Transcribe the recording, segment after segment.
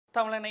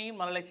தமிழனை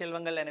மழலை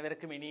செல்வங்கள்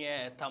அனைவருக்கும் இனிய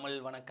தமிழ்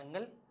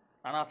வணக்கங்கள்.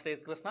 நான்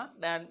ஆசிரியர் கிருஷ்ணா.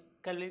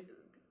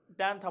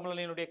 டான்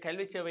தமிழனினுடைய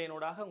கல்வி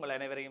சேவையினூடாக உங்கள்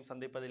அனைவரையும்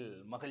சந்திப்பதில்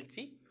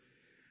மகிழ்ச்சி.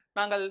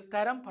 நாங்கள்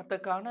தரம்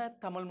 10க்கான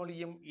தமிழ்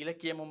மொழியும்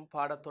இலக்கியமும்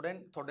பாடத்துடன்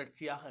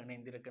தொடர்ச்சியாக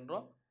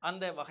இணைந்திருக்கின்றோம்.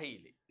 அந்த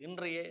வகையில்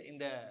இன்றைய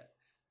இந்த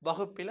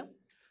வகுப்பிலும்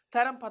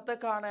தரம்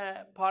 10க்கான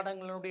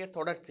பாடங்களுடைய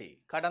தொடர்ச்சி,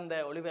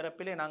 கடந்த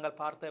ஒளிபரப்பிலே நாங்கள்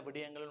பார்த்த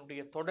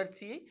விடயங்களுடைய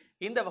தொடர்ச்சியை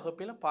இந்த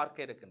வகுப்பிலும்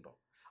பார்க்க இருக்கின்றோம்.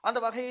 அந்த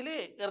வகையிலே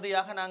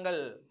இறுதியாக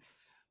நாங்கள்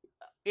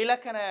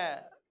இலக்கண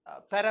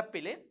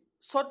பரப்பிலே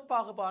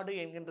சொற்பாகுபாடு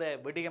என்கின்ற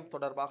விடயம்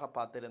தொடர்பாக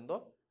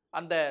பார்த்திருந்தோம்.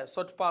 அந்த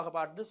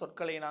சொற்பாகுபாடு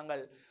சொற்களை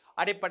நாங்கள்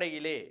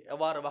அடிப்படையிலே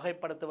எவ்வாறு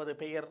வகைப்படுத்துவது,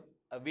 பெயர்,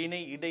 வினை,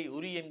 இடை,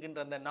 உரி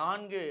என்கின்ற அந்த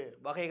 4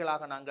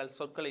 வகைகளாக நாங்கள்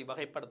சொற்களை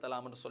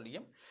வகைப்படுத்தலாம் என்று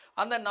சொல்லியும்,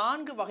 அந்த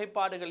 4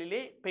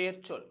 வகைப்பாடுகளிலே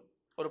பெயர்ச்சொல்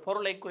ஒரு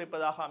பொருளை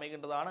குறிப்பதாக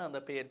அமைகின்றதான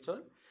அந்த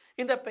பெயர்ச்சொல்,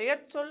 இந்த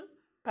பெயர்ச்சொல்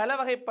பல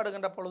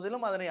வகைப்படுகின்ற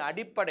பொழுதிலும் அதனை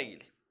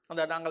அடிப்படையில்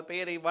அந்த நாங்கள்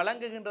பெயரை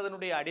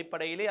வழங்குகின்றதனுடைய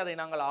அடிப்படையிலே அதை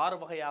நாங்கள் 6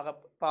 வகையாக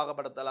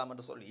பாகப்படுத்தலாம்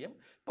என்று சொல்லியும்,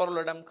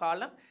 பொருளிடம்,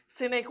 காலம்,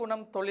 சினை,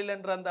 குணம், தொழில்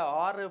என்ற அந்த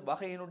 6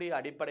 வகையினுடைய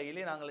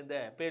அடிப்படையிலே நாங்கள் இந்த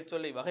பெயர்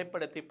சொல்லை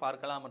வகைப்படுத்தி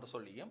பார்க்கலாம் என்று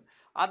சொல்லியும்,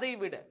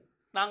 அதைவிட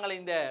நாங்கள்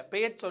இந்த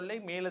பெயர் சொல்லை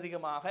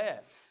மேலதிகமாக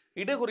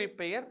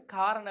இடுகுறிப்பெயர்,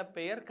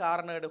 காரணப்பெயர்,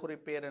 காரண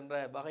இடுகுறிப்பெயர்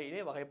என்ற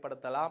வகையிலே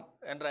வகைப்படுத்தலாம்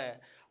என்ற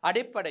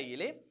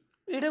அடிப்படையிலே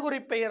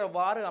இடுகுறிப்பெயர்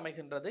எவ்வாறு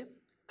அமைகின்றது,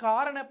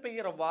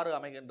 காரணப்பெயர் எவ்வாறு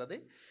அமைகின்றது,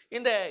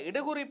 இந்த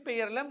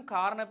இடுகுறிப்பெயரிலும்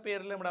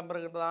காரணப்பெயரிலும்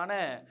இடம்பெறுகின்றதான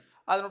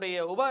அதனுடைய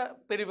உப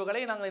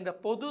பிரிவுகளை நாங்கள் இந்த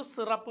பொது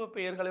சிறப்பு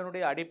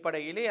பெயர்களினுடைய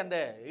அடிப்படையிலே அந்த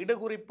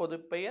இடுகுறி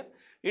பொதுப்பெயர்,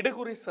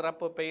 இடுகுறி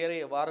சிறப்பு பெயரை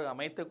எவ்வாறு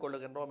அமைத்துக்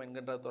கொள்ளுகின்றோம்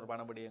என்கின்ற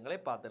தொடர்பான விடயங்களை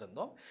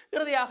பார்த்திருந்தோம்.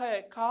 இறுதியாக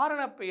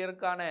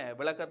காரணப்பெயருக்கான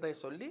விளக்கத்தை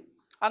சொல்லி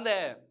அந்த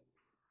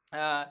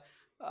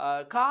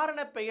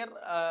காரணப்பெயர்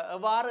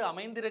எவ்வாறு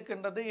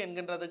அமைந்திருக்கின்றது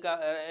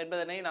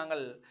என்பதனை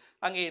நாங்கள்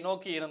அங்கே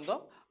நோக்கி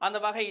இருந்தோம். அந்த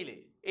வகையிலே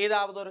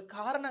ஏதாவது ஒரு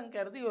காரணம்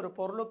கருதி ஒரு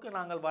பொருளுக்கு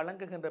நாங்கள்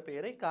வழங்குகின்ற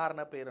பெயரை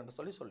காரணப்பெயர் என்று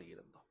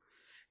சொல்லியிருந்தோம்.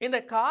 இந்த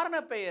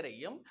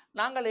காரணப்பெயரையும்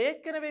நாங்கள்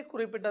ஏற்கனவே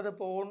குறிப்பிட்டது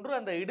போன்று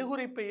அந்த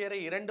இடுகுறி பெயரை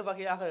 2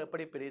 வகையாக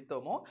எப்படி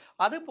பிரித்தோமோ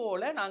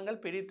அதுபோல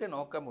நாங்கள் பிரித்து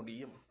நோக்க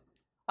முடியும்.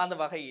 அந்த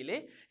வகையிலே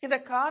இந்த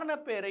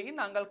காரணப்பெயரையும்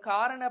நாங்கள்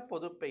காரண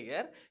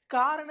பொதுப்பெயர்,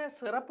 காரண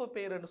சிறப்பு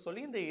பெயர் என்று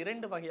சொல்லி இந்த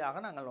 2 வகையாக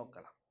நாங்கள்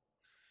நோக்கலாம்.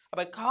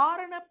 அப்ப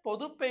காரண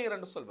பொதுப்பெயர்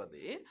என்று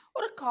சொல்வது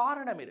ஒரு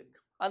காரணம் இருக்கு,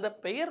 அந்த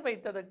பெயர்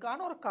வைத்ததற்கான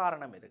ஒரு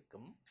காரணம்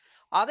இருக்கும்.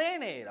 அதே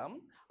நேரம்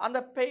அந்த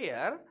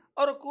பெயர்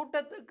ஒரு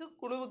கூட்டத்துக்கு,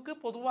 குழுவுக்கு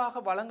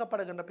பொதுவாக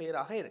வழங்கப்படுகின்ற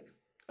பெயராக இருக்கு.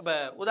 இப்ப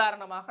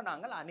உதாரணமாக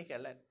நாங்கள்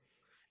அணிகலன்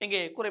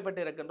இங்கே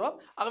குறிப்பிட்டு இருக்கின்றோம்.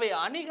 ஆகவே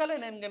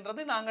அணிகலன்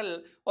என்கின்றது நாங்கள்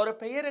ஒரு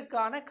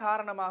பெயருக்கான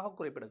காரணமாக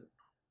குறிப்பிடுகிறோம்.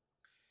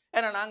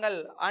 ஏன்னா நாங்கள்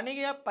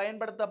அணிய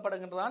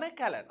பயன்படுத்தப்படுகின்றதான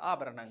கலன்,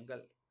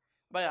 ஆபரணங்கள்,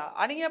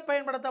 அணிய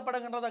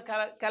பயன்படுத்தப்படுகின்ற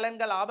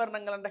கலன்கள்,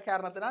 ஆபரணங்கள் என்ற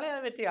காரணத்தினாலே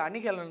அவற்றை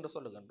அணிகள் என்று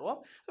சொல்லுகின்றோம்.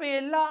 அவை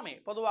எல்லாமே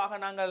பொதுவாக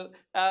நாங்கள்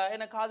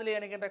காதிலே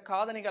அணிகின்ற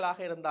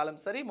காதணிகளாக இருந்தாலும்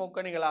சரி,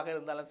 மூக்கணிகளாக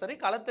இருந்தாலும் சரி,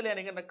 களத்திலே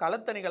அணிகின்ற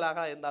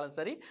களத்தணிகளாக இருந்தாலும்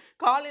சரி,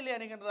 காலிலே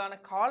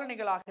அணிகின்றதான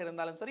காலணிகளாக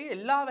இருந்தாலும் சரி,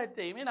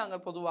 எல்லாவற்றையுமே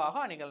நாங்கள்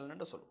பொதுவாக அணிகள்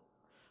என்று சொல்லுவோம்.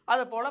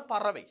 அதுபோல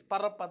பறவை,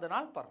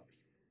 பறப்பதனால் பறவை,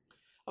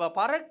 அப்ப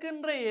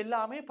பறக்கின்ற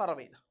எல்லாமே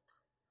பறவை தான்.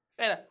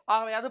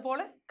 ஆகவே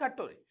அதுபோல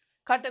கட்டுரை,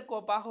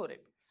 கட்டுக்கோப்பாக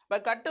உரைப்பு,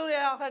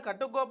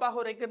 கட்டுக்கோப்பாக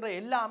உரைக்கின்ற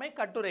எல்லாமே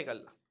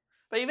கட்டுரைகள் தான்.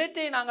 இப்போ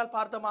இவற்றை நாங்கள்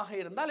பார்த்தமாக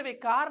இருந்தால் இவை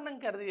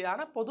காரணம்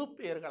கருதியான பொது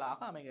பெயர்களாக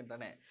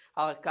அமைகின்றன.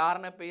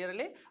 காரண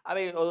பெயரிலே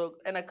அவை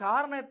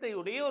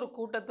காரணத்தையுடைய ஒரு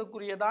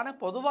கூட்டத்துக்குரியதான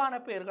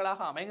பொதுவான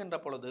பெயர்களாக அமைகின்ற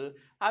பொழுது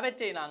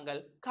அவற்றை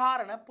நாங்கள்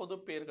காரண பொது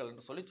பெயர்கள்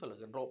என்று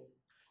சொல்லுகின்றோம்.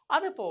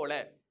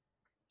 அதுபோல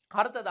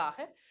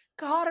அடுத்ததாக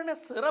காரண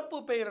சிறப்பு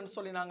பெயர் என்று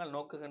சொல்லி நாங்கள்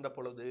நோக்குகின்ற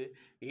பொழுது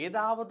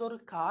ஏதாவது ஒரு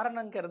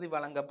காரணம் கருதி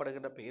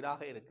வழங்கப்படுகின்ற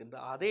பெயராக இருக்கின்ற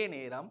அதே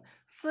நேரம்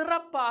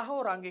சிறப்பாக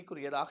ஒரு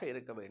அங்கீக்குரியதாக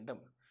இருக்க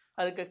வேண்டும்.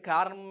 அதுக்கு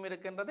காரணமும்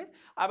இருக்கின்றது.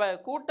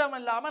 கூட்டம்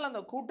இல்லாமல்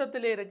அந்த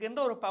கூட்டத்திலே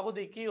இருக்கின்ற ஒரு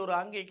பகுதிக்கு, ஒரு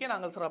அங்கிக்கு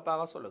நாங்கள்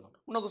சிறப்பாக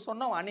சொல்லுகின்றோம். உனக்கு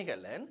சொன்னோம்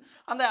அணிகலன்,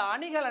 அந்த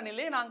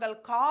அணிகலனிலே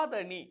நாங்கள்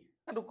காதணி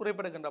என்று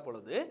குறிப்பிடுகின்ற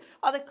பொழுது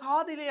அது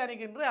காதிலே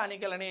அணிகின்ற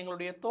அணிகலனை,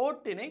 எங்களுடைய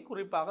தோட்டினை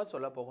குறிப்பாக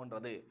சொல்ல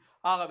போகின்றது.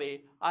 ஆகவே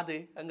அது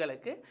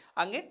எங்களுக்கு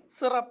அங்கே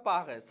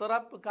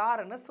சிறப்பு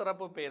காரண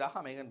சிறப்பு பெயராக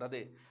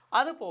அமைகின்றது.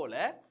 அதுபோல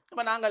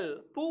இப்ப நாங்கள்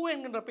பூ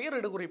என்கின்ற பெயர்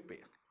இடுகுறி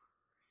பெயர்.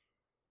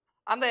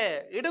 அந்த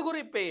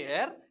இடுகுறி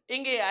பெயர்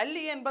இங்கே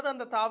அல்லி என்பது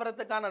அந்த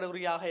தாவரத்துக்கான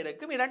இடுகுறியாக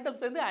இருக்கும்.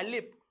 2ம் சேர்ந்து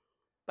அல்லி.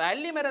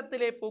 அல்லி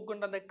மரத்திலே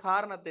பூக்கின்ற அந்த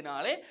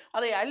காரணத்தினாலே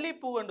அதை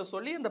அல்லிப்பூ என்று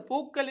சொல்லி இந்த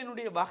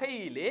பூக்களினுடைய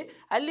வகையிலே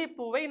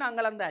அல்லிப்பூவை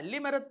நாங்கள் அந்த அல்லி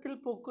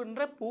மரத்தில்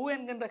பூக்கின்ற பூ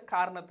என்கின்ற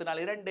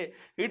காரணத்தினால் 2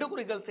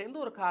 இடுகுறிகள்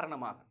சேர்ந்து ஒரு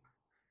காரணமாக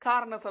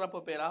காரண சிறப்பு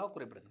பெயராக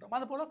குறிப்பிடுகின்றோம்.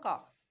 அதுபோல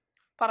காகம்,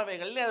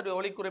 பறவைகளில் அதனுடைய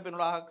ஒளி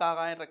குறிப்பினூடாக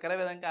காகா என்ற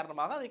கிளவிதன்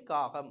காரணமாக அதை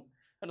காகம்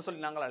என்று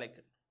சொல்லி நாங்கள்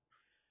அழைக்கிறோம்.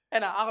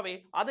 ஆகவே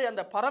அது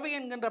அந்த பறவை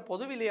என்கின்ற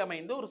பொதுவிலே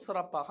அமைந்து ஒரு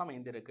சிறப்பாக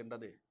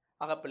அமைந்திருக்கின்றது.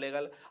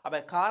 அகப்பிள்ளைகள் அவை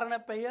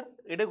காரணப்பெயர்,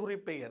 இடுகுறி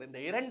பெயர் இந்த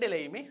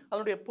 2லையுமே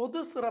அதனுடைய பொது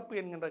சிறப்பு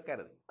என்கின்ற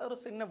கருது. அது ஒரு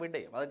சின்ன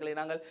விடயம். அதுகளை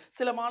நாங்கள்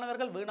சில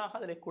மாணவர்கள் வீணாக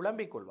அதில்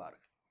குழம்பிக்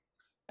கொள்வார்கள்.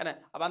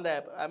 அந்த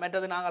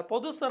மற்றது நாங்கள்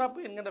பொது சிறப்பு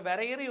என்கின்ற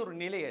வரையறை ஒரு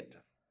நிலையற்ற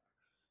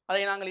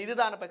அதை நாங்கள்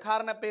இதுதான் இப்போ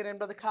காரணப்பெயர்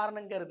என்பது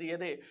காரணம்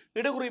கருதியது,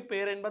 இடுகுறி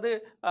பெயர் என்பது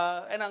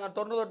நாங்கள்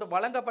தொன்று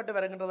வழங்கப்பட்டு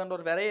வருகின்றது என்ற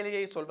ஒரு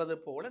வரையலையை சொல்வது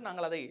போல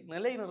நாங்கள் அதை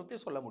நிலைநிறுத்தி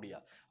சொல்ல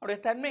முடியாது. அவருடைய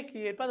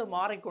தன்மைக்கு ஏற்ப அது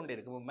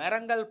மாறிக்கொண்டிருக்கும்.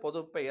 மரங்கள்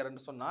பொது பெயர்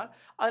என்று சொன்னால்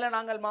அதில்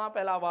நாங்கள் மா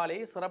பெலா வாழை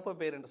சிறப்பு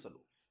பெயர் என்று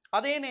சொல்லுவோம்.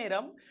 அதே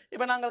நேரம்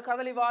இப்போ நாங்கள்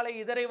கதலி வாழை,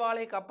 இதரை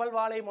வாழை, கப்பல்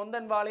வாழை,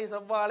 மொந்தன் வாழை,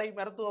 செவ்வாழை,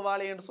 மருத்துவ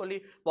வாழை என்று சொல்லி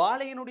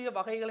வாழையினுடைய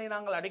வகைகளை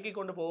நாங்கள் அடுக்கிக்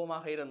கொண்டு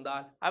போவோமாக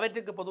இருந்தால்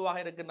அவற்றுக்கு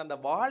பொதுவாக இருக்கின்ற அந்த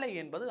வாழை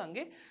என்பது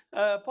அங்கே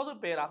பொது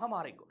பெயராக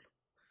மாறிக்கொள்ளும்.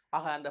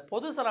 ஆக அந்த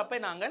பொது சிறப்பை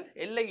நாங்கள்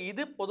எல்லை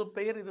இது பொது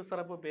பெயர் இது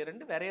சிறப்பு பெயர்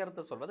என்று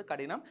வரையறுத்து சொல்வது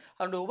கடினம்.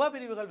 அதனுடைய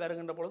உபபிரிவுகள்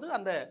வருகின்ற பொழுது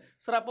அந்த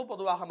சிறப்பு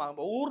பொதுவாக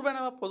மாறும்.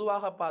 ஊர்வன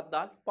பொதுவாக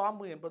பார்த்தால்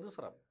பாம்பு என்பது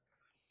சிறப்பு.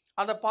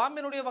 அந்த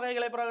பாம்பினுடைய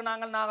வகைகளை பிறகு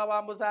நாங்கள்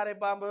நாகப்பாம்பு, சாரை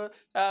பாம்பு,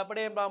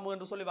 பிடையன் பாம்பு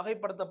என்று சொல்லி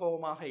வகைப்படுத்த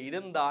போவமாக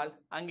இருந்தால்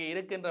அங்கே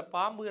இருக்கின்ற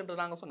பாம்பு என்று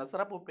நாங்கள் சொன்ன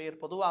சிறப்பு பெயர்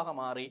பொதுவாக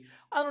மாறி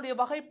அதனுடைய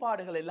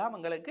வகைப்பாடுகள் எல்லாம்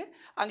எங்களுக்கு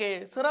அங்கே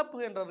சிறப்பு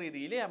என்ற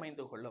ரீதியிலே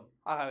அமைந்து கொள்ளும்.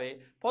 ஆகவே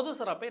பொது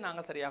சிறப்பை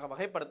நாங்கள் சரியாக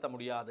வகைப்படுத்த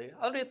முடியாது.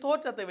 அதனுடைய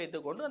தோற்றத்தை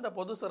வைத்துக்கொண்டு அந்த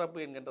பொது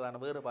சிறப்பு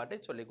என்கின்றதான வேறுபாட்டை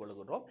சொல்லிக்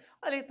கொள்கின்றோம்.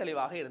 அதிலே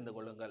தெளிவாக இருந்து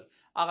கொள்ளுங்கள்.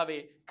 ஆகவே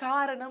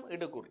காரணம்,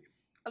 இடுகுறி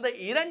அந்த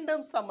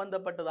இரண்டும்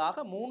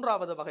சம்பந்தப்பட்டதாக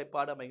மூன்றாவது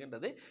வகைப்பாடு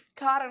அமைகின்றது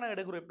காரண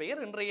இடுகுறி பெயர்.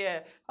 இன்றைய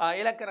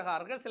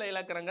இலக்கணகாரர்கள் சில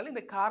இலக்கணங்கள்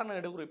இந்த காரண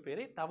இடுகுறி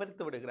பெயரை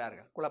தவிர்த்து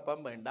விடுகிறார்கள்.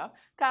 குழப்பம் வேண்டாம்,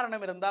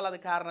 காரணம் இருந்தால் அது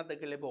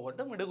காரணத்துக்குள்ளே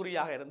போகட்டும்,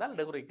 இடுகுறியாக இருந்தால்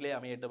இடுகுறிக்கிலே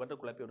அமையட்டும் என்று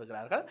குழப்பி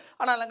விடுகிறார்கள்.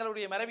 ஆனால்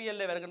எங்களுடைய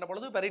மரபியலில் வருகின்ற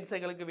பொழுது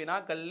பரீட்சைகளுக்கு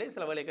வினாக்களிலே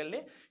சில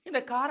வேளைகளிலே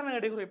இந்த காரண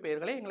இடுகுறி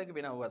பெயர்களை எங்களுக்கு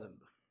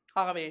வினவுவதுண்டு.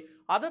 ஆகவே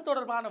அது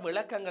தொடர்பான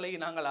விளக்கங்களை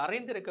நாங்கள்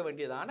அறிந்திருக்க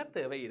வேண்டியதான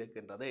தேவை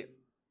இருக்கின்றது.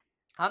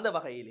 அந்த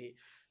வகையிலே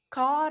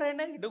காரண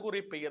இடுகுறி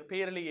பெயர்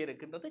பெயரிலேயே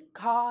இருக்கின்றது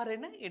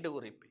காரண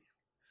இடுகுறி பெயர்.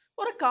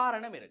 ஒரு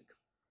காரணம் இருக்கு,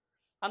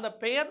 அந்த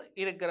பெயர்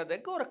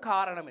இருக்கிறதுக்கு ஒரு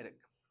காரணம்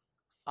இருக்கு.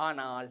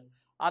 ஆனால்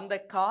அந்த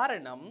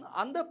காரணம்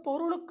அந்த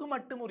பொருளுக்கு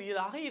மட்டும்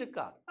உரியதாக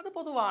இருக்காது, அது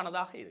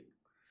பொதுவானதாக இருக்கு.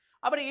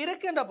 அப்படி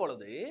இருக்கின்ற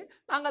பொழுது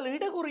நாங்கள்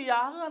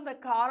இடுகுறியாக அந்த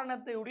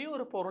காரணத்தை உடைய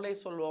ஒரு பொருளை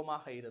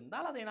சொல்வோமாக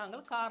இருந்தால் அதை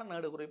நாங்கள்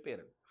காரண இடுகுறி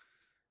பெயர்.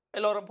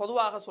 எல்லோரும்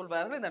பொதுவாக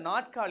சொல்வார்கள். இந்த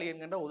நாட்காலி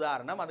என்கின்ற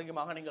உதாரணம்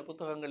அதிகமாக நீங்கள்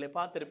புத்தகங்களில்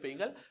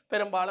பார்த்திருப்பீர்கள்,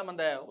 பெரும்பாலும்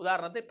அந்த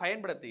உதாரணத்தை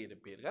பயன்படுத்தி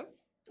இருப்பீர்கள்.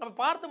 அப்போ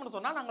பார்த்தோம்னு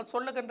சொன்னால் நாங்கள்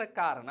சொல்லுகின்ற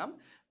காரணம்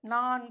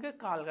 4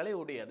 கால்களை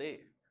உடையது.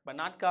 இப்போ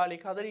நாட்காலி,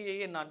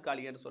 கதிரையே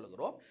நாட்காலி என்று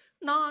சொல்லுகிறோம்,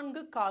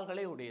 4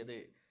 கால்களை உடையது.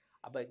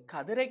 அப்போ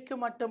கதிரைக்கு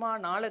மட்டுமா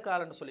 4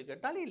 கால் என்று சொல்லி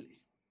கேட்டால் இல்லை,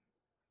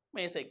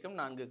 மேசைக்கும்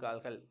 4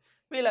 கால்கள்,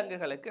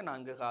 விலங்குகளுக்கு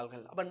 4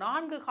 கால்கள். அப்போ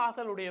 4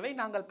 கால்கள் உடையவை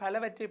நாங்கள்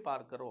பலவற்றை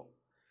பார்க்கிறோம்.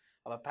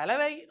 அப்போ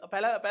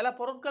பல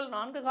பொருட்கள்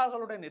 4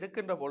 கால்களுடன்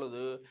இருக்கின்ற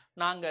பொழுது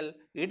நாங்கள்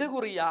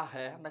இடுகுறியாக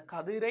அந்த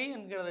கதிரை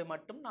என்கிறதை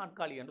மட்டும்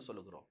நாட்காலி என்று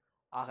சொல்லுகிறோம்.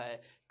 ஆக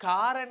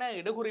காரண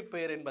இடுகுறி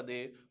பெயர் என்பது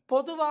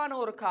பொதுவான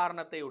ஒரு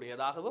காரணத்தை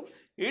உடையதாகவும்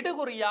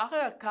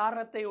இடுகுறியாக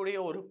காரணத்தை உடைய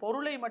ஒரு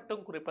பொருளை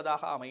மட்டும்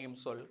குறிப்பதாக அமையும்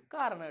சொல்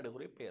காரண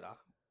இடுகுறி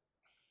பெயராகும்.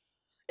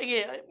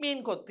 இங்கே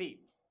மீன் கொத்தி.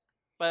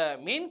 இப்போ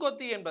மீன்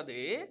கொத்தி என்பது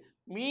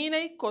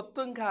மீனை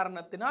கொத்தும்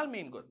காரணத்தினால்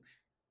மீன் கொத்தி.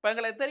 இப்போ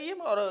எங்களுக்கு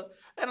தெரியும், ஒரு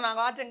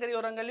நாங்கள் ஆற்றங்கரை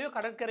ஓரங்களையோ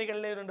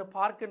கடற்கரைகளிலேயோ இருந்து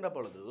பார்க்கின்ற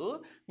பொழுது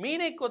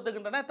மீனை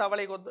கொத்துகின்றன,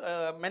 தவளை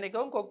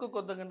மெனிக்கவும் கொக்கு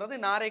கொத்துகின்றது,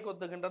 நாரை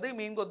கொத்துகின்றது,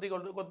 மீன்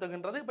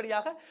கொத்துகின்றது,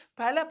 இப்படியாக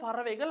பல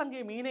பறவைகள்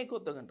அங்கே மீனை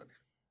கொத்துகின்றன.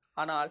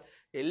 ஆனால்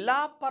எல்லா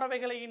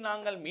பறவைகளையும்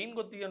நாங்கள் மீன்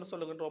கொத்தி என்று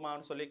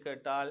சொல்லுகின்றோமான்னு சொல்லி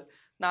கேட்டால்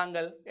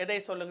நாங்கள்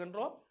எதை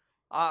சொல்லுகின்றோம்?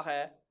 ஆக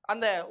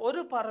அந்த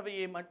ஒரு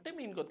பறவையை மட்டும்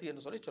மீன் கொத்தி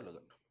என்று சொல்லி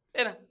சொல்லுகின்றோம்.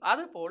 ஏன்னா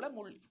அது போல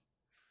முள்ளி,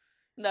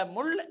 இந்த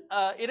முள்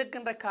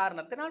இருக்கின்ற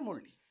காரணத்தினால்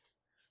முள்ளி.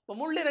 இப்போ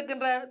முள்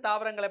இருக்கின்ற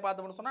தாவரங்களை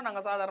பார்த்தோம்னு சொன்னால்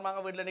நாங்கள்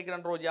சாதாரணமாக வீட்டில் நிற்கிற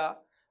ரோஜா,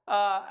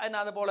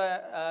 அது போல்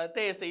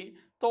தேசி,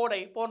 தோடை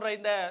போன்ற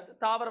இந்த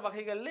தாவர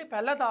வகைகளில்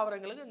பல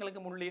தாவரங்களுக்கு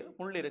எங்களுக்கு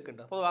முள்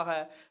இருக்கின்றது. பொதுவாக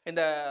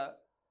இந்த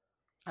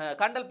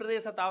கண்டல்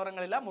பிரதேச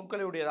தாவரங்கள் எல்லாம்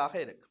முட்களுடையதாக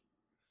இருக்கு.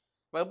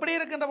 எப்படி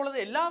இருக்கின்ற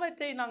பொழுது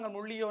எல்லாவற்றையும் நாங்கள்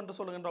முள்ளியோ என்று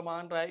சொல்லுகின்றோமா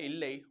என்ற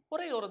இல்லை,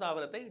 ஒரே ஒரு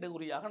தாவரத்தை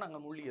இடுகுறியாக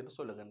நாங்கள் முள்ளி என்று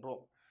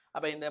சொல்லுகின்றோம்.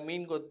 அப்போ இந்த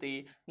மீன்கொத்தி,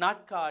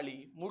 நாட்காலி,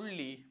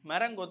 முள்ளி,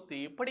 மரங்கொத்தி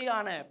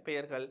இப்படியான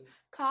பெயர்கள்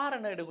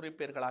காரண இடுகுறி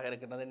பெயர்களாக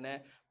இருக்கின்றது. என்ன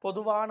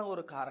பொதுவான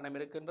ஒரு காரணம்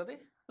இருக்கின்றது,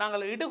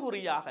 நாங்கள்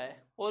இடுகுறியாக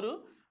ஒரு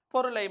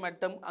பொருளை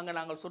மட்டும் அங்கே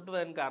நாங்கள்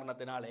சுட்டுவதன்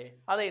காரணத்தினாலே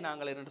அதை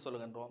நாங்கள் என்ன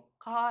சொல்லுகின்றோம்?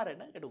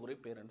 காரண இடுகுறி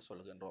பெயர் என்று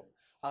சொல்லுகின்றோம்.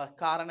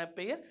 காரண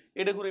பெயர்,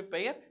 இடுகுறி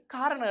பெயர்,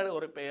 காரண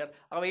இடுகுறி பெயர்,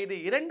 அவை இது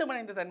இரண்டு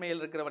மணிந்த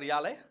தன்மையில்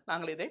இருக்கிறவரையாலே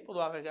நாங்கள் இதை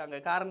பொதுவாக அங்கே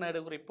காரண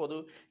இடுகுறி பொது,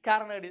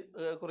 காரண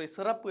இடுகுறி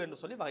சிறப்பு என்று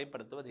சொல்லி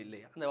வகைப்படுத்துவது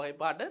இல்லை. அந்த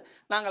வகைப்பாட்டு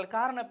நாங்கள்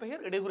காரண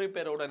பெயர் இடுகுறி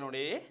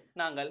பெயருடனேயே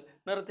நாங்கள்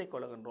நிறுத்திக்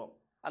கொள்கின்றோம்.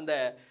 அந்த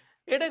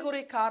இடுகுறி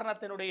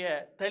காரணத்தினுடைய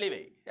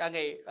தெளிவை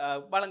அங்கே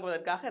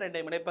வழங்குவதற்காக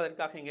இரண்டையும்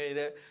இணைப்பதற்காக இங்கே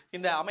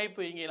இந்த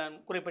அமைப்பு இங்கே நான்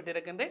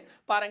குறிப்பிட்டிருக்கின்றேன்.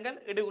 பாருங்கள்,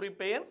 இடுகுறி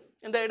பெயர்,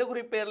 இந்த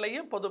இடுகுறி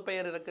பெயர்லையும் பொது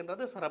பெயர்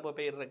இருக்கின்றது, சிறப்பு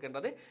பெயர்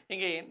இருக்கின்றது.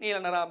 இங்கே நீல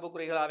நிற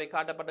அம்புக்குறிகளாக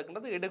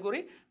காட்டப்பட்டிருக்கின்றது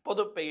இடுகுறி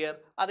பொது பெயர்.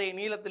 அதை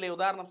நீளத்திலே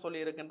உதாரணம்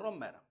சொல்லி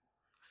இருக்கின்றோம். மரம்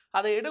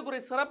அது இடுகுறி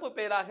சிறப்பு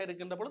பெயராக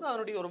இருக்கின்ற பொழுது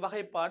அதனுடைய ஒரு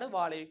வகைப்பாடு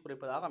வாழையை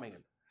குறிப்பதாக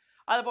அமைகிறது.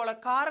 அதுபோல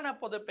காரண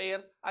பொது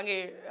பெயர் அங்கே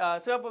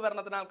சிவப்பு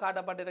வர்ணத்தினால்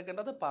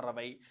காட்டப்பட்டிருக்கின்றது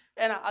பறவை.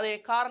 ஏன்னா அதே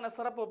காரண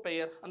சிறப்பு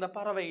பெயர் அந்த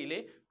பறவையிலே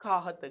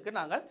காகத்துக்கு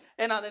நாங்கள்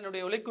ஏன்னா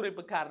அதனுடைய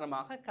ஒலிக்குறிப்பு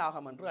காரணமாக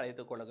காகம் என்று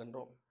அழைத்துக்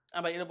கொள்கின்றோம்.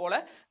 அப்போ இது போல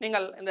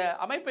நீங்கள் இந்த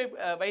அமைப்பை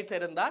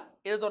வைத்திருந்தால்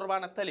இது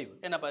தொடர்பான தெளிவு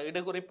என்னப்பா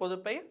இடுகுறி பொது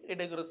பெயர்,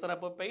 இடுகுறி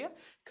சிறப்பு பெயர்,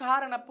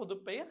 காரண பொது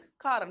பெயர்,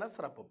 காரண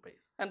சிறப்பு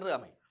பெயர் என்று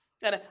அமையும்.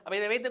 அப்போ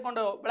இதை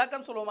வைத்துக்கொண்டு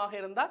விளக்கம் சொல்லுவமாக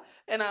இருந்தால்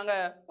அங்கே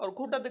ஒரு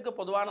கூட்டத்துக்கு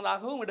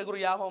பொதுவானதாகவும்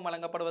இடுகுறியாகவும்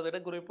வழங்கப்படுவது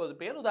இடுகுறி பொது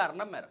பெயர்.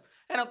 உதாரணம் வேறு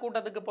ஏன்னா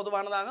கூட்டத்துக்கு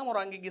பொதுவானதாகவும் ஒரு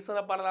அங்கிக்கு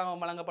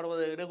சிறப்பானதாகவும்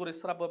வழங்கப்படுவது இடுகுறி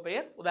சிறப்பு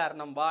பெயர்.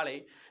 உதாரணம் வாழை.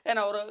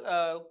 ஏன்னா ஒரு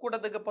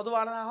கூட்டத்துக்கு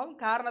பொதுவானதாகவும்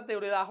காரணத்தை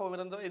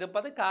உரியதாகவும்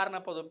இருப்பது காரண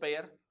பொது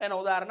பெயர்.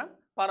 ஏன்னா உதாரணம்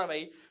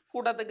பறவை.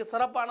 கூட்டத்துக்கு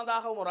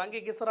சிறப்பானதாகவும் ஒரு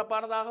அங்கிக்கு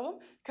சிறப்பானதாகவும்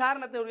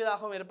காரணத்தை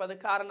உரியதாகவும் இருப்பது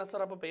காரண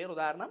சிறப்பு பெயர்.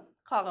 உதாரணம்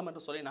காகம்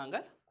என்று சொல்லி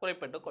நாங்கள்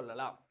குறிப்பிட்டு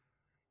கொள்ளலாம்.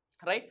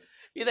 ரைட்.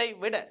 இதை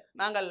விட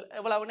நாங்கள்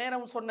இவ்வளவு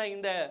நேரம் சொன்ன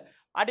இந்த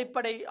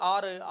அடிப்படை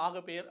 6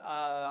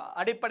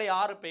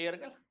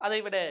 பெயர்கள், அதை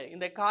விட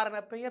இந்த காரண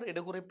பெயர்,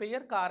 இடுகுறி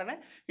பெயர், காரண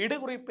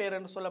இடுகுறி பெயர்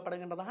என்று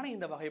சொல்லப்படுகின்றதான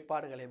இந்த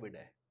வகைப்பாடுகளை விட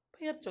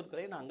பெயர்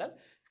சொற்களை நாங்கள்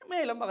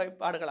மேலும்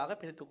வகைப்பாடுகளாக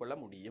பிரித்து கொள்ள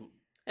முடியும்.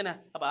 என்ன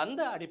அப்போ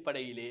அந்த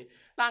அடிப்படையிலே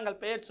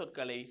நாங்கள் பெயர்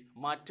சொற்களை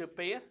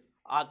மாற்றுப்பெயர்,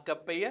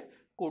 ஆக்கப்பெயர்,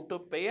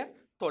 கூட்டுப்பெயர்,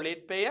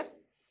 தொழிற்பெயர்,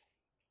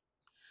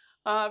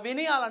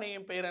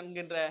 வினையாளனையும் பெயர்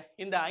என்கின்ற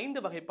இந்த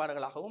 5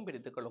 வகைப்பாடுகளாகவும்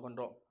பிரித்துக்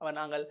கொள்கின்றோம். அவன்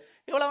நாங்கள்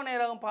இவ்வளவு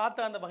நேரம்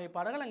பார்த்த அந்த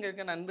வகைப்பாடுகள்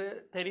எங்களுக்கு நன்கு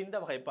தெரிந்த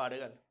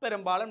வகைப்பாடுகள்.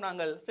 பெரும்பாலும்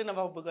நாங்கள் சின்ன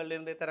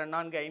வகுப்புகளிலிருந்து தரம்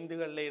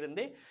 4-5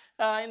 இருந்தே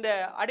இந்த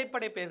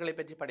அடிப்படை பெயர்களை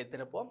பற்றி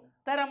படித்திருப்போம்.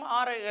 தரம்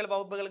 6-7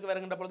 வகுப்புகளுக்கு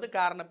வருகின்ற பொழுது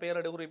காரண பெயர்,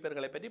 இடுகுறி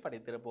பெயர்களை பற்றி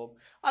படித்திருப்போம்.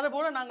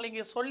 அதுபோல் நாங்கள்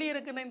இங்கே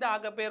சொல்லியிருக்கின்ற இந்த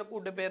ஆகப்பெயர்,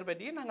 கூட்டு பெயர்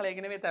பற்றி நாங்கள்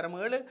ஏற்கனவே தரம்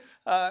 7,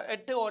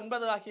 8,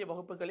 9 ஆகிய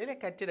வகுப்புகளிலே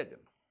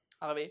கற்றிருக்கிறோம்.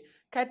 ஆகவே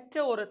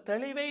கற்ற ஒரு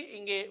தெளிவை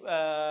இங்கே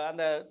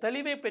அந்த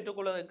தெளிவை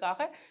பெற்றுக்கொள்வதற்காக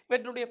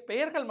இவற்றுடைய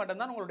பெயர்கள்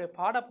மட்டும்தான் உங்களுடைய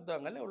பாட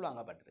புத்தகங்களில்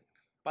உள்வாங்கப்பட்டிருக்கு.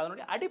 இப்போ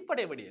அதனுடைய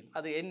அடிப்படை விடயங்கள்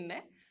அது என்ன,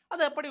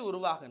 அது எப்படி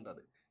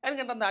உருவாகின்றது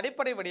என்கின்ற அந்த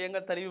அடிப்படை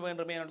விடயங்கள் தெளிவு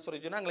வேண்டுமே என்று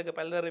சொல்லி சொன்னால் எங்களுக்கு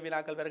பல்வேறு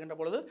வினாக்கள் வருகின்ற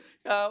பொழுது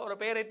ஒரு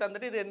பெயரை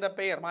தந்துட்டு இது எந்த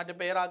பெயர், மாற்று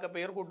பெயர், ஆக்க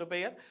பெயர், கூட்டு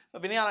பெயர்,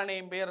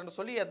 வினையாளனையும் பெயர் என்று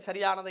சொல்லி அது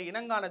சரியானதை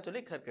இனங்கான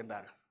சொல்லி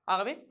கேட்கின்றார்கள்.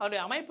 ஆகவே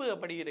அதனுடைய அமைப்பு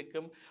எப்படி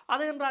இருக்கும்,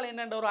 அது என்றால்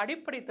என்னென்ற ஒரு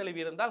அடிப்படை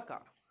தெளிவு இருந்தால்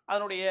காணும்.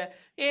 அதனுடைய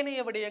ஏனைய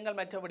விடயங்கள்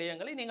மற்ற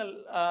விடயங்களை நீங்கள்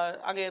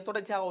அங்கே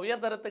தொடர்ச்சியாக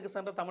உயர்தரத்துக்கு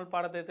சென்று தமிழ்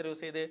பாடத்தை தெரிவு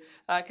செய்து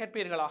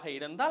கேட்பீர்களாக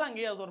இருந்தால்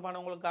அங்கே அது தொடர்பான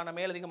உங்களுக்கான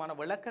மேலதிகமான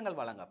விளக்கங்கள்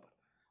வழங்கப்படும்.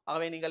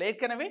 ஆகவே நீங்கள்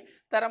ஏற்கனவே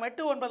தரம்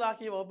 8, 9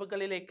 ஆகிய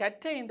வகுப்புகளிலே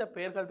கற்ற இந்த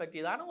பெயர்கள்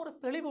பற்றியதான ஒரு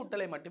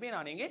தெளிவூட்டலை மட்டுமே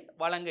நான் இங்கே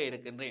வழங்க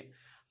இருக்கின்றேன்.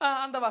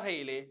 அந்த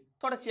வகையிலே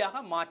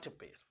தொடர்ச்சியாக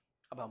மாற்றுப்பெயர்.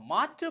 அப்போ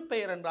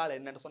மாற்றுப்பெயர் என்றால்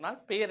என்னென்னு சொன்னால்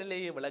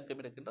பெயரிலேயே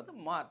விளக்கம் இருக்கின்றது.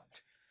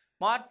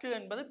 மாற்று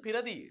என்பது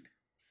பிரதியீடு.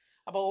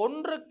 அப்போ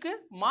ஒன்றுக்கு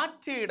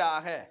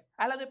மாற்றீடாக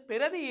அல்லது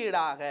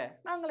பிரதியீடாக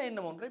நாங்கள்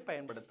இன்னும் ஒன்றை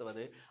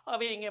பயன்படுத்துவது.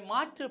 ஆகவே இங்கே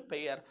மாற்று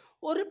பெயர்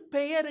ஒரு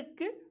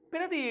பெயருக்கு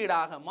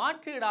பிரதியீடாக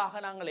மாற்றீடாக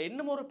நாங்கள்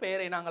இன்னும் ஒரு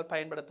பெயரை நாங்கள்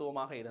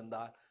பயன்படுத்துவோமாக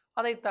இருந்தால்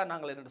அதைத்தான்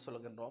நாங்கள் என்ன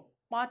சொல்லுகின்றோம்,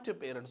 மாற்று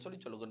பெயர் என்று சொல்லி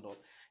சொல்லுகின்றோம்.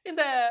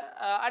 இந்த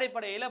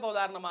அடிப்படையில்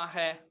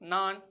உதாரணமாக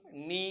நான்,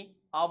 நீ,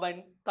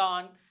 அவன்,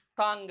 தான்,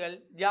 தாங்கள்,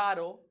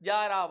 யாரோ,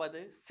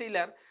 யாராவது,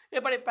 சிலர்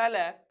இப்படி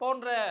பல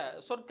போன்ற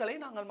சொற்களை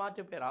நாங்கள்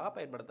மாற்று பெயராக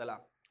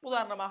பயன்படுத்தலாம்.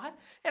 உதாரணமாக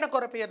எனக்கு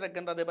ஒரு பெயர்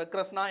இருக்கின்றது, இப்போ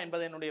கிருஷ்ணா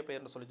என்பது என்னுடைய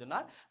பெயர்னு சொல்லி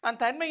சொன்னால்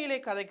நான் தன்மையிலே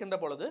கதைக்கின்ற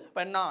பொழுது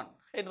இப்போ நான்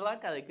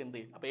என்றுதான்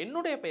கதைக்கின்றேன். அப்போ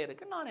என்னுடைய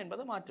பெயருக்கு நான்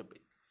என்பது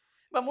மாற்றுப்பெயர்.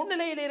 இப்போ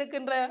முன்னிலையில்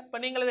இருக்கின்ற இப்போ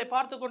நீங்கள் இதை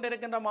பார்த்து கொண்டு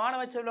இருக்கின்ற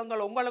மாணவ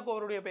செல்வங்கள் உங்களுக்கு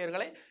அவருடைய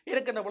பெயர்களை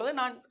இருக்கின்ற பொழுது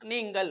நான்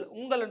நீங்கள்,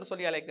 உங்கள் என்று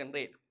சொல்லி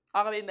அழைக்கின்றேன்.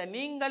 ஆகவே இந்த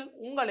நீங்கள்,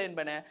 உங்கள்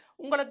என்பன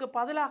உங்களுக்கு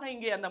பதிலாக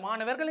இங்கே அந்த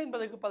மாணவர்கள்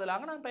என்பதற்கு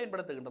பதிலாக நான்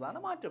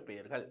பயன்படுத்துகின்றதான மாற்று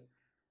பெயர்கள்.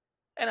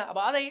 ஏன்னா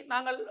அப்போ அதை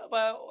நாங்கள்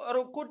ஒரு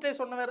கூற்றை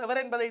சொன்னவர் எவர்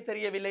என்பதை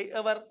தெரியவில்லை,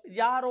 எவர்,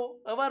 யாரோ,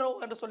 எவரோ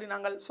என்று சொல்லி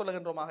நாங்கள்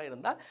சொல்லுகின்றோமாக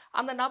இருந்தால்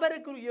அந்த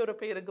நபருக்குரிய ஒரு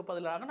பெயருக்கு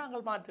பதிலாக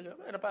நாங்கள்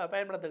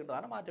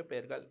பயன்படுத்துகின்றதான மாற்று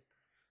பெயர்கள்.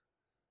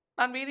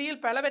 நான்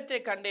வீதியில் பலவற்றை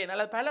கண்டேன்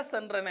அல்லது பல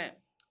சென்றன,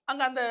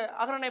 அங்கே அந்த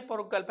அகரணை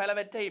பொருட்கள்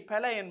பலவற்றை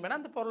பல என்பன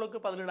அந்த பொருளுக்கு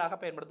பதிலீடாக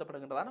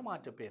பயன்படுத்தப்படுகின்றதான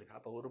மாற்று பெயர்கள்.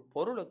 அப்போ ஒரு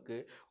பொருளுக்கு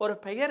ஒரு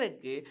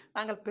பெயருக்கு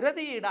நாங்கள்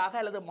பிரதியீடாக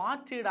அல்லது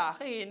மாற்றீடாக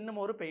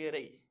இன்னும் ஒரு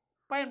பெயரை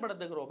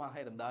பயன்படுத்துகிறோமாக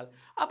இருந்தால்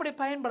அப்படி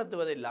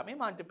பயன்படுத்துவது எல்லாமே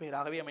மாற்று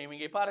பெயராகவே அமையும்.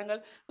 இங்கே பாருங்கள்,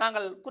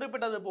 நாங்கள்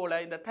குறிப்பிட்டது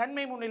போல இந்த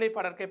தன்மை முன்னிலை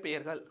படர்க்கை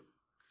பெயர்கள்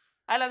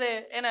அல்லது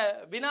என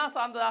வினா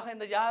சார்ந்ததாக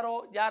இந்த யாரோ,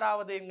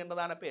 யாராவது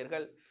என்கின்றதான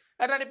பெயர்கள்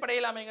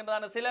அடிப்படையில்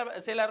அமைகின்றதான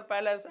சிலர்,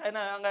 பல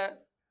என அங்கே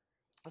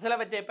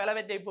சிலவற்றை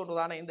பலவற்றை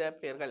போன்றதான இந்த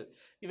பெயர்கள்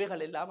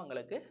இவைகள் எல்லாம்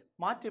எங்களுக்கு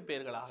மாற்று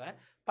பெயர்களாக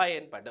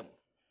பயன்படும்.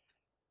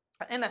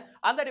 என்ன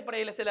அந்த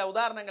அடிப்படையில் சில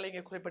உதாரணங்களை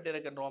இங்கே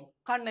குறிப்பிட்டிருக்கின்றோம்.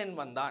 கண்ணன்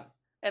வந்தான்.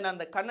 ஏன்னா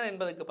அந்த கண்ணன்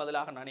என்பதற்கு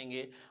பதிலாக நான்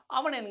இங்கே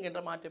அவன் என்கின்ற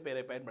மாற்று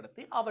பெயரை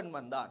பயன்படுத்தி அவன்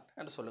வந்தான்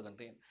என்று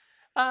சொல்லுகின்றேன்.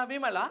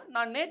 விமலா,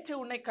 நான் நேற்று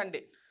உன்னை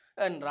கண்டேன்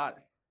என்றாள்.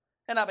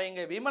 ஏன்னா அப்போ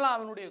இங்கே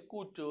விமலாவினுடைய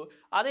கூற்று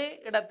அதே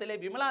இடத்திலே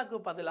விமலாவுக்கு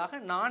பதிலாக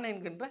நான்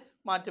என்கின்ற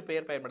மாற்று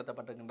பெயர்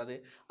பயன்படுத்தப்பட்டிருக்கின்றது.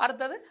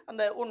 அடுத்தது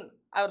அந்த உன்,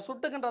 அவர்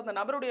சுட்டுகின்ற அந்த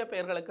நபருடைய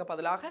பெயர்களுக்கு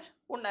பதிலாக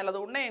உன் அல்லது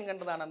உன்னை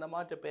என்கின்றதான அந்த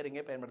மாற்று பெயர்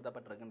இங்கே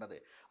பயன்படுத்தப்பட்டிருக்கின்றது.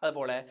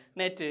 அதுபோல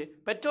நேற்று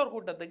பெற்றோர்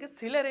கூட்டத்துக்கு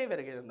சிலரே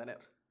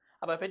வருகின்றனர்.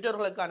 அப்போ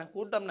பெற்றோர்களுக்கான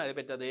கூட்டம்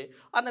நடைபெற்றது.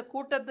 அந்த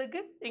கூட்டத்துக்கு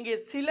இங்கே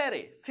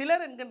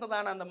சிலர்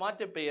என்கின்றதான அந்த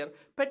மாற்று பெயர்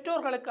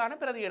பெற்றோர்களுக்கான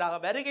பிரதியீடாக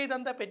வருகை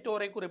தந்த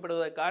பெற்றோரை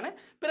குறிப்பிடுவதற்கான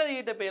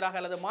பிரதியீட்டு பெயராக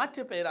அல்லது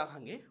மாற்று பெயராக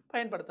அங்கே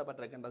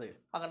பயன்படுத்தப்பட்டிருக்கின்றது.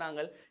 ஆக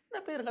நாங்கள்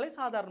இந்த பெயர்களை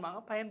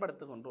சாதாரணமாக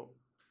பயன்படுத்துகின்றோம்.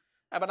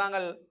 அப்போ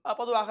நாங்கள்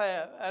பொதுவாக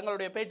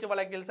எங்களுடைய பேச்சு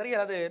வழக்கில் சரி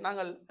அல்லது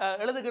நாங்கள்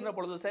எழுதுகின்ற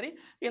பொழுது சரி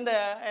இந்த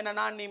என்ன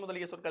நான் நீ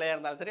முதலிய சொற்களாக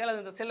இருந்தாலும் சரி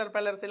அல்லது இந்த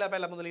சில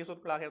பல முதலிய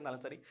சொற்களாக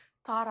இருந்தாலும் சரி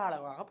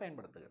தாராளமாக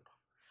பயன்படுத்துகின்றோம்.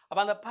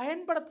 அப்போ அந்த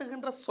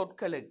பயன்படுத்துகின்ற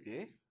சொற்களுக்கு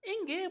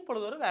இங்கே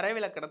இப்பொழுது ஒரு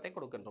வரைவிலக்கணத்தை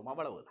கொடுக்கின்றோம்.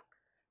 அவ்வளவுதான்.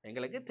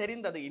 எங்களுக்கு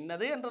தெரிந்தது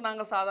இன்னது என்று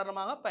நாங்கள்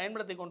சாதாரணமாக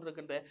பயன்படுத்தி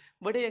கொண்டிருக்கின்ற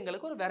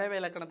விடயங்களுக்கு ஒரு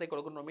வரைவிலக்கணத்தை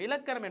கொடுக்கின்றோம்.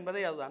 இலக்கணம்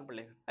என்பதை அதுதான்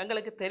பிள்ளைகள்.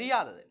 எங்களுக்கு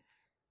தெரியாதது.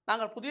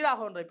 நாங்கள்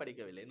புதிதாக ஒன்றை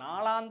படிக்கவில்லை.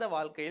 நாளாந்த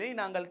வாழ்க்கையிலே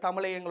நாங்கள்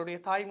தமிழை எங்களுடைய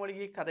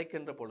தாய்மொழியை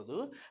கதைக்கின்ற பொழுது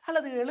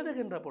அல்லது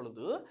எழுதுகின்ற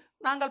பொழுது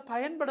நாங்கள்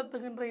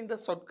பயன்படுத்துகின்ற இந்த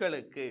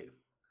சொற்களுக்கு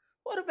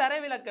ஒரு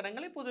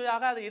வரைவிலக்கணங்களை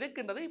புதிதாக அது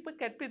இருக்கின்றது. இப்போ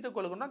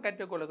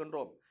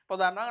கற்றுக்கொள்கின்றோம்.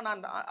 உதாரணமாக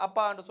நான்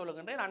அப்பா என்று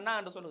சொல்லுகின்றேன், அண்ணா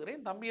என்று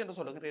சொல்லுகிறேன், தம்பி என்று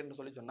சொல்லுகிறேன் என்று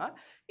சொல்லி சொன்னால்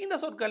இந்த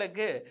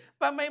சொற்களுக்கு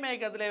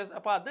மெய்மயக்கத்திலே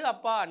பார்த்து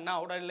அப்பா அண்ணா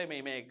உடல்நிலை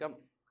மெய்மயக்கம்,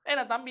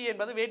 ஏன்னா தம்பி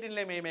என்பது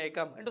வேற்றிநிலை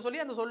மெய்மயக்கம் என்று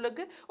சொல்லி அந்த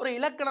சொல்லுக்கு ஒரு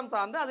இலக்கணம்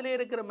சார்ந்து அதில்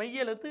இருக்கிற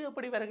மெய்யெழுத்து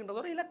எப்படி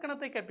வருகின்றது ஒரு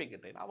இலக்கணத்தை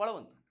கற்பிக்கின்றேன்.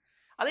 அவ்வளவு.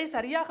 அதை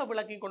சரியாக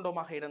விளக்கி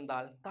கொண்டோமாக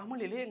இருந்தால்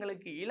தமிழிலே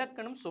எங்களுக்கு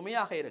இலக்கணம்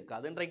சுமையாக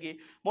இருக்காது. இன்றைக்கு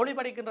மொழி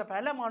படிக்கின்ற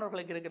பல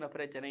மாணவர்களுக்கு இருக்கின்ற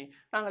பிரச்சனை,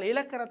 நாங்கள்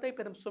இலக்கணத்தை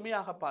பெரும்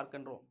சுமையாக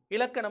பார்க்கின்றோம்.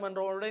 இலக்கணம்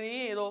என்ற உடனே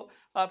ஏதோ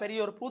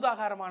பெரிய ஒரு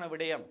பூதாகாரமான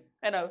விடயம்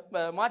என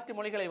மாற்று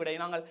மொழிகளை விட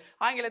நாங்கள்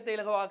ஆங்கிலத்தை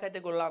இலகுவாக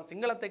கற்றுக்கொள்ளலாம்,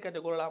 சிங்களத்தை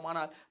கற்றுக்கொள்ளலாம்,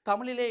 ஆனால்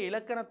தமிழிலே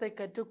இலக்கணத்தை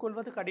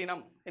கற்றுக்கொள்வது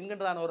கடினம்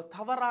என்கின்றதான ஒரு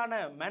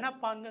தவறான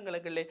மனப்பான்கு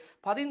எங்களுக்கு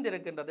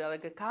பதிந்திருக்கின்றது.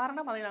 அதற்கு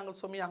காரணம் அதை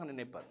நாங்கள் சுமையாக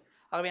நினைப்பது.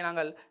 ஆகவே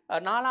நாங்கள்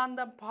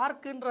நாளாந்தம்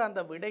பார்க்கின்ற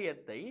அந்த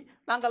விடயத்தை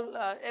நாங்கள்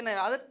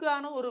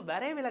அதற்கான ஒரு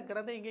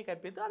வரைவிலக்கணத்தை இங்கே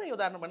கற்பித்து அதை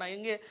உதாரணம் பண்ண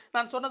இங்கே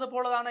நான் சொன்னது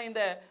போலதான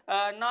இந்த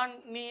நான்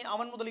நீ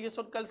அவன் முதலிய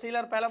சொற்கள்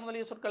சிலர் பல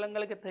முதலிய சொற்கள்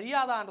எங்களுக்கு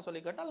தெரியாதா என்று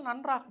சொல்லி கேட்டால்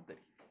நன்றாக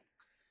தெரியும்.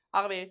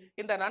 ஆகவே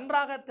இந்த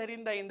நன்றாக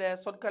தெரிந்த இந்த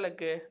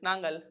சொற்களுக்கு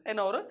நாங்கள்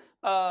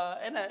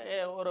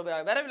ஒரு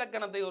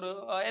வரைவிலக்கணத்தை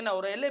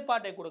ஒரு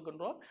எல்லைப்பாட்டை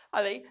கொடுக்கின்றோம்.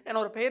 அதை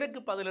ஒரு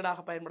பெயருக்கு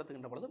பதிலீடாக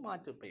பயன்படுத்துகின்ற பொழுது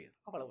மாற்று பெயர்.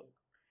 அவ்வளவு.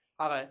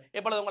 ஆக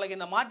எப்பொழுது உங்களுக்கு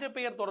இந்த மாற்று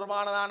பெயர்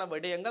தொடர்பானதான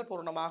விடயங்கள்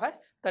பூர்ணமாக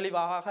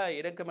தெளிவாக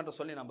இருக்கும் என்று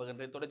சொல்லி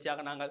நம்புகின்றேன்.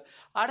 தொடர்ச்சியாக நாங்கள்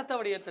அடுத்த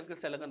விடயத்திற்கு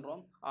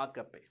செல்கின்றோம்.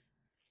 ஆக்கப்பெயர்.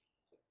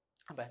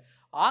 அப்ப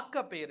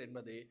ஆக்கப்பெயர்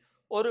என்பது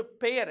ஒரு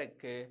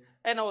பெயருக்கு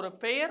ஒரு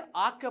பெயர்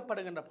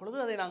ஆக்கப்படுகின்ற பொழுது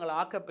அதை நாங்கள்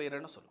ஆக்கப்பெயர்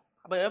என்று சொல்லுவோம்.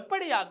 அப்ப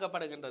எப்படி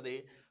ஆக்கப்படுகின்றது?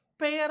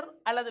 பெயர்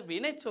அல்லது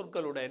வினை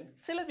சொற்களுடன்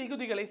சில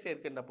விகுதிகளை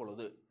சேர்க்கின்ற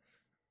பொழுது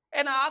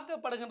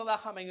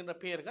ஆக்கப்படுகின்றதாக அமைகின்ற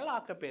பெயர்கள்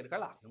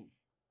ஆக்கப்பெயர்கள் ஆகும்.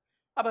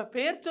 அப்ப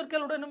பெயர்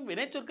சொற்களுடனும்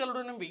வினை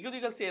சொற்களுடனும்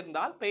விகுதிகள்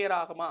சேர்ந்தால் பெயர்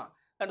ஆகுமா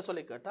என்று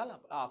சொல்லி கேட்டால்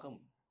ஆகும்.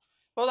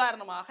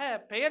 உதாரணமாக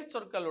பெயர்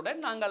சொற்களுடன்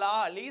நாங்கள்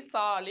ஆலி,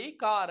 சாலி,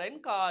 காரன்,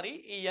 காரி,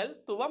 இயல்,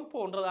 துவம்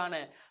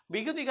போன்றதான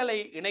விகுதிகளை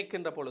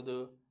இணைக்கின்ற பொழுது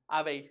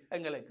அவை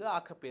எங்களுக்கு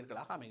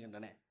ஆக்கப்பெயர்களாக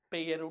அமைகின்றன.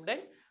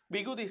 பெயருடன்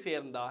விகுதி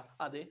சேர்ந்தால்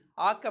அது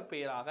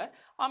ஆக்கப்பெயராக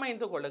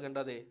அமைந்து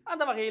கொள்ளுகின்றது.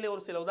 அந்த வகையில்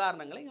ஒரு சில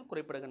உதாரணங்களை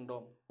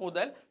குறிப்பிடுகின்றோம்.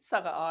 முதல்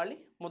சக ஆளி,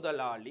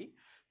 முதலாளி.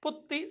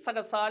 புத்தி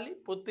சகசாலி,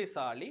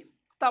 புத்திசாலி.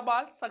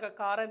 தபால்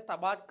சகக்காரன்,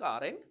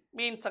 தபாட்காரன்.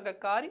 மீன்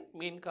சகக்காரி,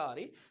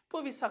 மீன்காரி.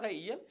 புவி சக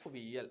இயல்,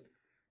 புவியியல்.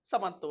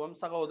 சமத்துவம்,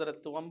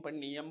 சகோதரத்துவம்,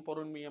 பெண்ணியம்,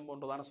 பொருண்மியம்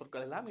போன்றதான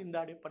சொற்கள் எல்லாம் இந்த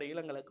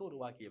அடிப்படையில் எங்களுக்கு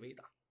உருவாக்கியவை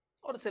தான்.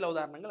 ஒரு சில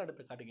உதாரணங்கள்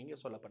எடுத்துக்காட்டுக்கு இங்கே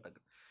சொல்லப்பட்டது.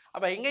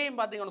 அப்போ எங்கேயும்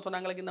பார்த்தீங்கன்னு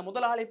சொன்னாங்களுக்கு இந்த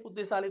முதலாளி,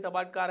 புத்திசாலி,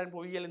 தபாட்காரன்,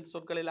 புவியியல் இந்த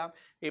சொற்கள் எல்லாம்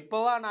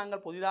எப்போவா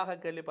நாங்கள் புதிதாக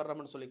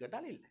கேள்விப்படுறோம்னு சொல்லி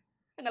கேட்டால் இல்லை,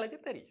 எங்களுக்கு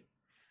தெரியும்.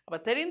 அப்போ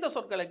தெரிந்த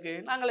சொற்களுக்கு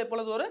நாங்கள்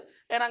இப்பொழுது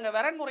நாங்கள்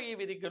வரன்முறையை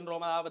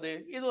விதிக்கின்றோம். அதாவது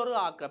இது ஒரு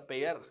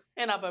ஆக்கப்பெயர்.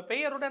 ஏன்னா அப்போ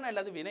பெயருடன்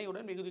அல்லது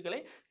வினையுடன் விகுதிகளை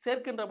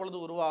சேர்க்கின்ற பொழுது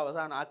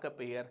உருவாவதான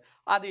ஆக்கப்பெயர்.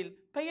 அதில்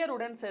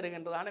பெயருடன்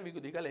சேருகின்றதான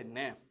விகுதிகள் என்ன?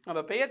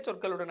 அப்போ பெயர்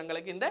சொற்களுடன்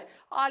எங்களுக்கு இந்த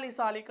ஆலி,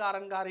 சாலி,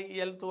 காரன்காரி,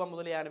 இயல், துவம்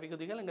முதலியான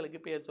விகுதிகள்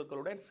எங்களுக்கு பெயர்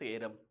சொற்களுடன்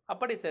சேரும்.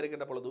 அப்படி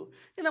சேருகின்ற பொழுது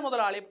இந்த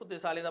முதலாளி,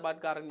 புத்திசாலி,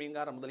 தபாட்காரன்,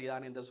 மீன்காரன்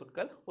முதலியான இந்த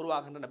சொற்கள்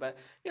உருவாகின்றன.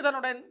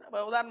 இதனுடன்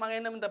உதாரணமாக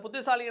என்ன இந்த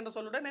புத்திசாலி என்ற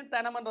சொல்லுடன்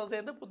தனம் என்ற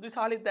சேர்ந்து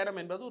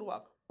புத்திசாலித்தனம் என்பது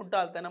உருவாகும்.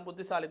 முட்டாள்தனம்,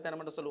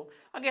 புத்திசாலித்தனம் என்று சொல்லுவோம்.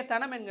 அங்கே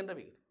தனம் என்கின்ற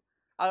விகுதி.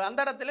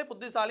 அந்த இடத்திலே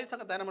புத்திசாலி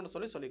சகத்தனம் என்று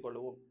சொல்லிக்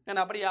கொள்வோம்.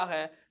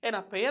 ஏன்னா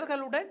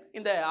பெயர்களுடன்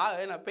இந்த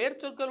பெயர்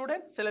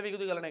சொற்களுடன் சில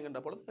விகுதிகள் இணைகின்ற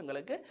பொழுது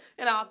எங்களுக்கு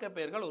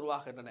ஆக்கப்பெயர்கள்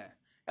உருவாகின்றன.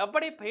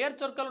 எப்படி பெயர்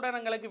சொற்களுடன்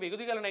எங்களுக்கு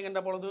விகுதிகள்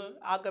இணைகின்ற பொழுது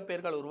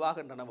ஆக்கப்பெயர்கள்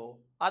உருவாகின்றனவோ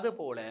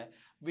அதுபோல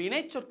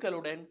வினை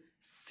சொற்களுடன்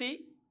சி,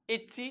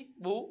 இச்சி,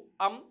 வு,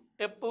 அம்,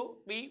 எப்பு,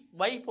 வி,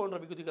 வை போன்ற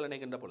விகுதிகள்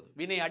இணைகின்ற பொழுது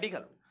வினை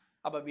அடிகள்.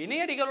 அப்போ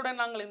வினையடிகளுடன்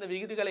நாங்கள் இந்த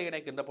விகுதிகளை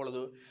இணைக்கின்ற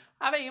பொழுது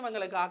அவையும்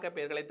எங்களுக்கு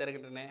ஆக்கப்பெயர்களை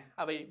தருகின்றன.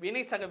 அவை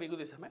வினை சக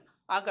விகுதி சம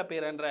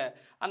ஆக்கப்பெயர் என்ற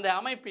அந்த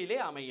அமைப்பிலே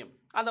அமையும்.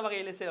 அந்த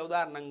வகையில் சில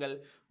உதாரணங்கள்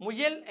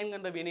முயல்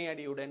என்கின்ற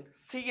வினையடியுடன்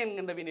சி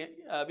என்கின்ற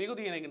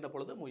விகுதி இணைகின்ற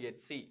பொழுது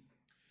முயற்சி.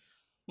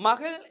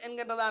 மகள்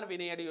என்கின்றதான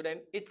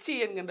வினையடியுடன் இச்சி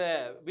என்கின்ற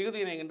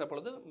விகுதி இணைகின்ற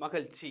பொழுது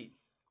மகிழ்ச்சி.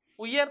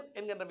 உயர்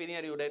என்கின்ற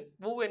வினையடியுடன்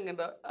வு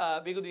என்கின்ற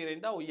விகுதி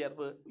இணைந்தால்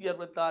உயர்வு,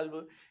 உயர்வு,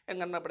 தாழ்வு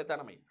என்கின்ற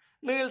அப்படித்தான் அமையும்.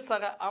 நீள்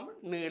சக அம்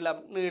நீளம்,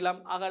 நீளம்,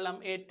 அகலம்,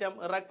 ஏற்றம்,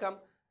 இறக்கம்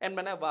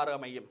என்பன வாறு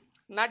அமையும்.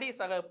 நடி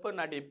சகப்பு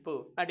நடிப்பு,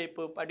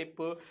 நடிப்பு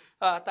படிப்பு,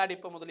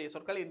 தடிப்பு முதலிய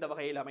சொற்கள் இந்த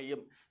வகையில்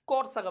அமையும்.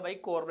 கோர் சகவை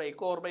கோர்வை,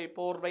 கோர்வை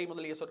போர்வை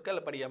முதலிய சொற்கள்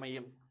எப்படி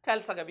அமையும்.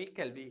 கல் சகவி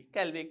கல்வி,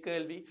 கல்வி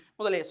கேள்வி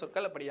முதலிய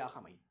சொற்கள் எப்படியாக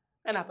அமையும்.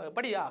 ஏன்னா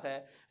எப்படியாக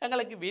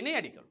எங்களுக்கு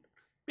வினையடிகள்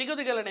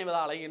விகுதிகள்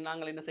இணைவதாலையும்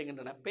நாங்கள் என்ன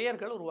செய்கின்றன,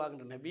 பெயர்கள்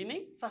உருவாகின்றன. வினை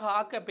சக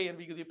ஆக்க பெயர்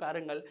விகுதி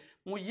பாருங்கள்.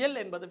 முயல்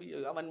என்பது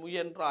அவன்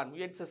முயன்றான்,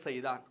 முயற்சி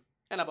செய்தான்.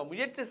 ஏன்னா இப்போ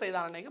முயற்சி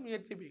செய்தான்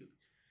முயற்சி விகுதி.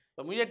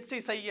 இப்போ முயற்சி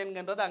செய்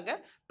என்கின்றது அங்கே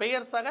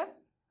பெயர் சக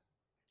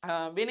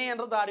வினை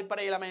என்றது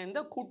அடிப்படையில்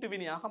அமைந்த கூட்டு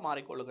வினையாக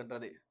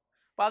மாறிக்கொள்ளுகின்றது.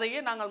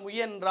 அதையே நாங்கள்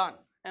முயன்றான்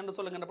என்று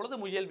சொல்லுகின்ற பொழுது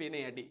முயல்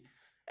வினையடி.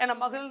 என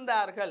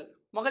மகிழ்ந்தார்கள்,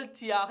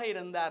 மகிழ்ச்சியாக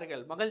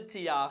இருந்தார்கள்,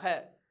 மகிழ்ச்சியாக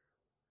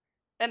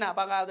என்ன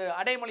அப்போ அது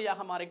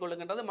அடைமொழியாக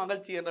மாறிக்கொள்ளுகின்றது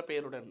மகிழ்ச்சி என்ற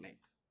பெயருடன்.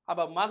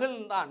 அப்போ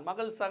மகிழ்ந்தான்,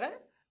 மகள் சக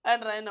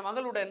என்ற என்ன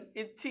மகளுடன்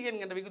இச்சி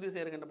என்கின்ற விகுதி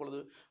சேர்கின்ற பொழுது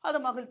அது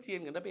மகிழ்ச்சி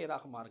என்கின்ற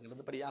பெயராக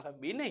மாறுகின்றது. படியாக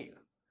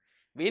வினைகள்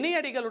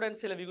வினையடிகளுடன்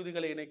சில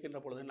விகுதிகளை இணைக்கின்ற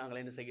பொழுது நாங்கள்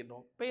என்ன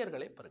செய்கின்றோம்,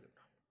 பெயர்களை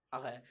பெறுகின்றோம்.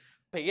 ஆக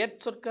பெயர்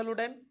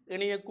சொற்களுடன்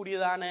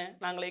இணையக்கூடியதான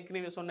நாங்கள்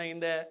ஏற்கனவே சொன்ன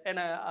இந்த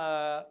என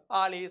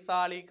ஆலி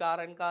சாலி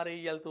காரன் காரி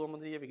இயல்துவம்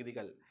முதலிய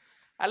விகுதிகள்,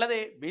 அல்லது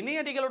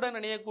வினையடிகளுடன்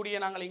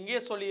இணையக்கூடிய நாங்கள் இங்கே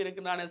சொல்லி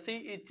இருக்கின்றன சி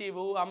இச்சி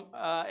வு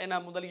என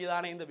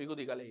முதலியதான இந்த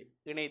விகுதிகளை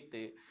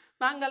இணைத்து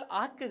நாங்கள்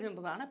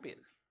ஆக்குகின்றதான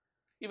பெயர்கள்,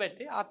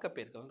 இவற்றை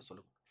ஆக்கப்பெயர்கள்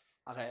சொல்லுவோம்.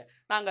 ஆக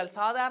நாங்கள்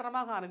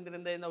சாதாரணமாக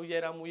அறிந்திருந்த இந்த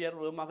உயரம்,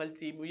 உயர்வு,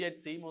 மகிழ்ச்சி,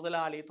 முயற்சி,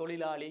 முதலாளி,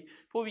 தொழிலாளி,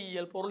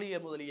 புவியியல்,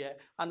 பொருளியல் முதலிய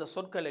அந்த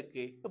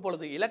சொற்களுக்கு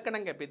இப்பொழுது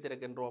இலக்கணம்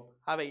கற்பித்திருக்கின்றோம்.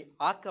 அவை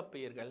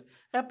ஆக்கப்பெயர்கள்.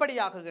 எப்படி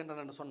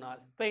ஆகுகின்றன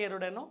சொன்னால்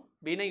பெயருடனோ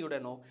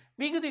வினையுடனோ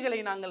விகுதிகளை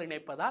நாங்கள்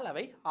இணைப்பதால்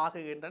அவை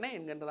ஆகுகின்றன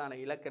என்கின்றதான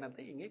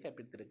இலக்கணத்தை இங்கே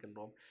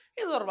கற்பித்திருக்கின்றோம்.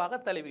 இது தொடர்பாக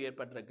தெளிவு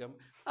ஏற்பட்டிருக்கும்.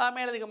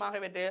 மேலதிகமாக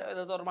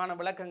இது தொடர்பான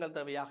விளக்கங்கள்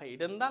தேவையாக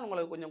இருந்தால்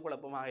உங்களுக்கு கொஞ்சம்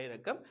குழப்பமாக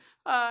இருக்கும்.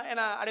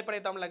 என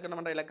அடிப்படை தமிழ்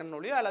இலக்கணம் என்ற இலக்கண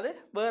நூலியோ அல்லது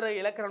வேறு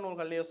இலக்கண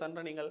நூல்களிலேயோ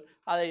சென்று நீங்கள்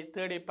அதை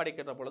தேடி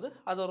படிக்கின்ற பொழுது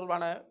அது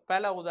தொடர்பான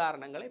பல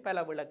உதாரணங்களை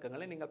பல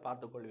விளக்கங்களை நீங்கள்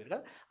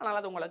பார்த்துக்கொள்வீர்கள். ஆனால்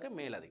அது உங்களுக்கு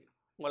மேலதிகம்.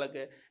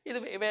 உங்களுக்கு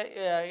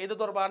இது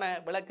தொடர்பான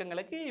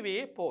விளக்கங்களுக்கு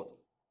இவையே போதும்.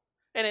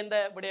 ஏன்னா இந்த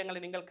விடயங்களை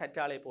நீங்கள்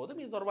கற்றாலே போதும்.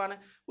 இது தொடர்பான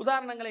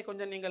உதாரணங்களை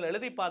கொஞ்சம் நீங்கள்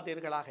எழுதி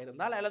பார்த்தீர்களாக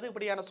இருந்தால் அல்லது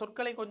இப்படியான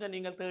சொற்களை கொஞ்சம்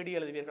நீங்கள் தேடி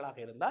எழுதுவீர்களாக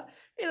இருந்தால்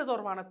இது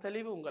தொடர்பான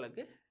தெளிவு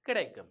உங்களுக்கு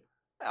கிடைக்கும்.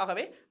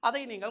 ஆகவே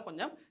அதை நீங்கள்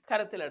கொஞ்சம்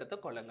கருத்தில்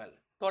எடுத்துக் கொள்ளுங்கள்.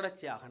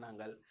 தொடர்ச்சியாக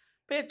நாங்கள்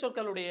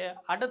பேச்சொற்களுடைய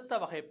அடுத்த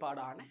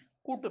வகைப்பாடான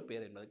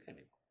கூட்டுப்பெயர் என்பதற்கு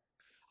இணைப்போம்.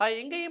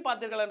 எங்கேயும்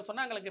பார்த்தீர்கள்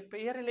சொன்னால் எங்களுக்கு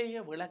பெயரிலேயே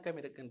விளக்கம்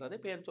இருக்கின்றது.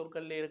 பெயர்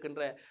சொற்களில்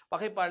இருக்கின்ற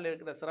வகைப்பாடில்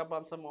இருக்கிற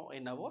சிறப்பம்சமோ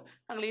என்னவோ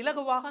நாங்கள்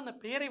இலகுவாக அந்த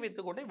பெயரை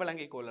வைத்துக்கொண்டே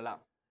விளங்கிக்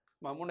கொள்ளலாம்.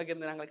 முன்னுக்கு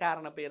இருந்து நாங்கள்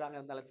காரண பெயராக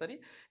இருந்தாலும் சரி,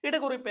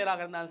 இடகுறி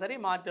பெயராக இருந்தாலும் சரி,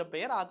 மாற்று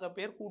பெயர்,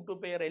 ஆக்கப்பெயர், கூட்டு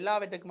பெயர்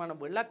எல்லாவற்றுக்குமான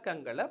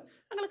விளக்கங்களும்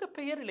எங்களுக்கு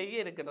பெயரிலேயே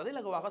இருக்கின்றது.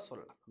 இலகுவாக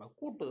சொல்லலாம்.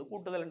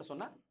 கூட்டுதல் என்று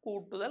சொன்னால்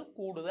கூட்டுதல்,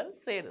 கூடுதல்,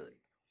 சேருதல்.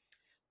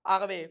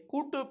 ஆகவே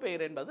கூட்டு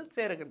பெயர் என்பது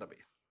சேருகின்ற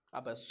பெயர்.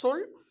 அப்போ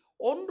சொல்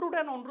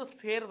ஒன்றுடன் ஒன்று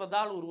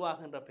சேர்வதால்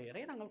உருவாகின்ற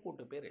பெயரை நாங்கள்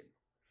கூட்டு பெயர்.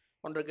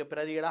 ஒன்றுக்கு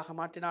பிரதியீடாக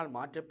மாற்றினால்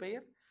மாற்று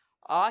பெயர்,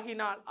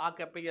 ஆகினால்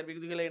ஆக்கப்பெயர்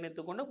விகுதிகளை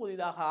இணைத்துக்கொண்டு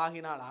புதிதாக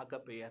ஆகினால்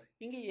ஆக்கப்பெயர்.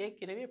 இங்கே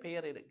ஏற்கனவே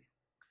பெயர் இருக்கு.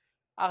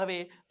 ஆகவே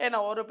ஏன்னா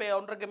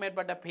ஒன்றுக்கு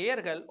மேற்பட்ட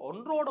பெயர்கள்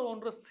ஒன்றோடு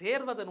ஒன்று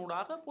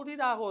சேர்வதனூடாக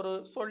புதிதாக ஒரு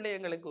சொல்லை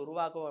எங்களுக்கு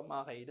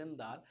உருவாக்கமாக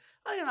இருந்தால்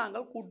அதை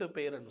நாங்கள் கூட்டு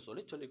பெயர் என்று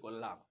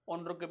சொல்லிக்கொள்ளலாம்.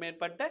 ஒன்றுக்கு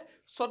மேற்பட்ட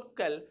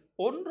சொற்கள்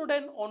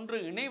ஒன்றுடன் ஒன்று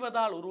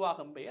இணைவதால்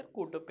உருவாகும் பெயர்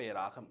கூட்டு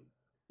பெயராகும்.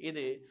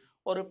 இது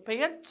ஒரு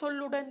பெயர்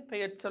சொல்லுடன்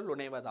பெயர் சொல்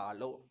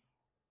இணைவதாலோ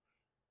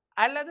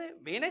அல்லது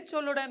வினை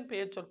சொல்லுடன்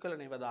பெயர் சொற்கள்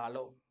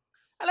இணைவதாலோ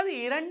அல்லது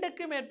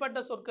இரண்டுக்கு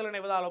மேற்பட்ட சொற்கள்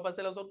இணைவதாலோ, இப்போ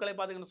சில சொற்களை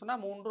பார்த்தீங்கன்னு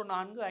சொன்னால் 3,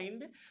 4,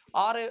 5,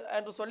 6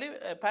 என்று சொல்லி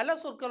பல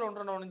சொற்கள்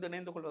ஒன்றுடன்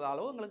இணைந்து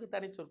கொள்வதாலோ எங்களுக்கு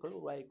தனி சொற்கள்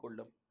உருவாகி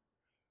கொள்ளும்.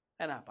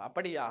 ஏன்னாப்பா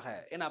அப்படியாக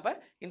ஏன்னாப்ப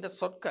இந்த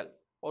சொற்கள்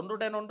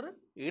ஒன்றுடன் ஒன்று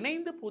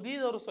இணைந்து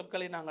புதியதொரு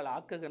சொற்களை நாங்கள்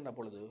ஆக்குகின்ற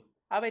பொழுது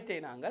அவற்றை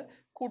நாங்கள்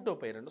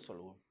கூட்டுப்பெயர் என்று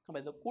சொல்லுவோம். அப்போ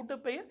இந்த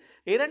கூட்டுப்பெயர்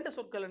இரண்டு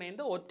சொற்கள்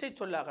இணைந்து ஒற்றை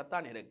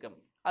சொல்லாகத்தான் இருக்கும்.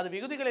 அது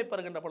விகுதிகளை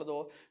பெறுகின்ற பொழுதோ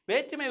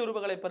வேற்றுமை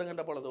உருவுகளை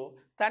பெறுகின்ற பொழுதோ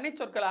தனி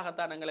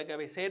சொற்களாகத்தான் எங்களுக்கு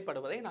அவை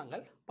செயற்படுவதை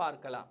நாங்கள்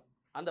பார்க்கலாம்.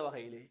 அந்த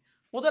வகையிலே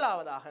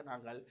முதலாவதாக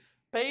நாங்கள்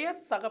பெயர்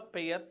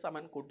சகப்பெயர்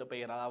சமன்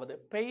கூட்டுப்பெயர், அதாவது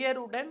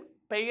பெயருடன்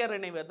பெயர்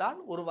இணைவதால்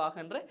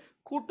உருவாகின்ற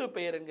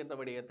கூட்டுப்பெயர் என்கின்ற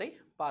விடயத்தை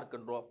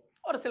பார்க்கின்றோம்.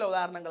 ஒரு சில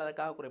உதாரணங்கள்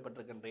அதற்காக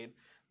குறிப்பிட்டிருக்கின்றேன்.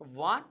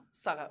 வான்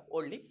சக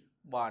ஒளி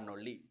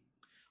வானொலி,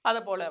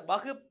 அதுபோல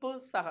வகுப்பு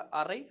சக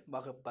அறை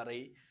வகுப்பறை,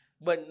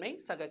 வெண்மை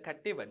சக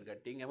கட்டி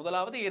வெண்கட்டி. இங்கே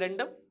முதலாவது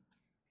இரண்டும்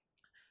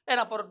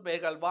என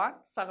பொருட்பெயர்கள் வான்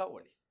சக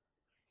ஒளி.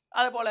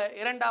 அதுபோல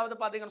இரண்டாவது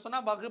பார்த்தீங்கன்னு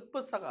சொன்னால் வகுப்பு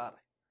சக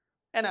அறை.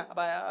 ஏன்னா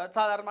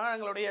சாதாரணமாக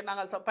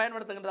நாங்கள்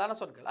பயன்படுத்துகின்றதான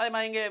சொற்கள். அதே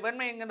மாதிரி இங்கே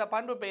வெண்மை என்கின்ற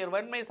பண்பு பெயர்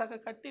வெண்மை சக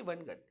கட்டி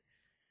வெண்கட்டி.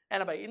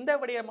 ஏன்னா இந்த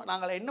விடயம்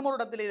நாங்கள் இன்னும் ஒரு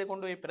இடத்தில் இதை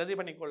கொண்டு போய் பிரதி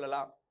பண்ணி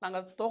கொள்ளலாம்.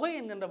 நாங்கள் தொகை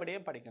என்கின்ற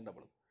விடயம் படிக்கின்ற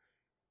பொழுது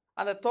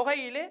அந்த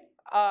தொகையிலே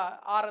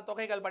 6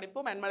 தொகைகள்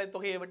படிப்போம். எண்மலை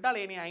தொகையை விட்டால்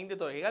இனி 5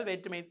 தொகைகள்: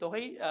 வேற்றுமை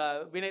தொகை,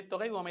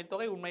 வினைத்தொகை,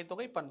 உமைத்தொகை,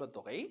 உண்மைத்தொகை, பண்பு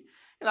தொகை.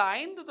 இந்த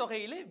 5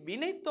 தொகையிலே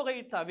வினைத்தொகை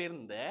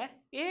தவிர்ந்த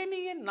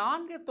ஏனைய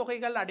 4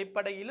 தொகைகள்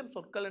அடிப்படையிலும்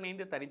சொற்கள்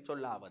இணைந்து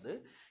தனிச்சொல்லாவது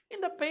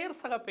இந்த பெயர்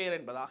சக பெயர்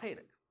என்பதாக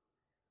இருக்கு.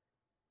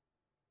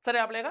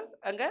 சரியா பிள்ளைகள்?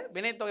 அங்கே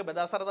வினைத்தொகை இப்போ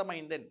தசரத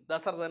மைந்தன்,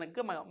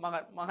 தசரதனுக்கு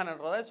மகன்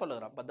என்றதை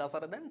சொல்லுகிறோம். இப்போ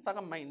தசரதன்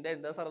சகம்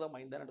மைந்தன், தசரத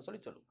மைந்தன் என்று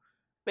சொல்லி சொல்லுவோம்.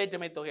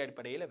 வேற்றுமை தொகை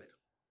அடிப்படையில் வரும்.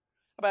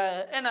 அப்போ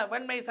என்ன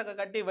வெண்மை சக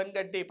கட்டி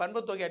வெண்கட்டி பண்பு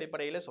தொகை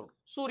அடிப்படையில் சொல்கிறோம்.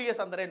 சூரிய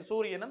சந்திரன்,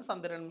 சூரியனும்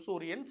சந்திரனும்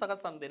சூரியன் சக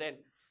சந்திரன்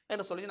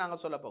என்று சொல்லி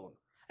நாங்கள் சொல்ல போகணும்.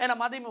 ஏன்னா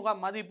மதிமுகம்,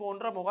 மதி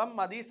போன்ற முகம்,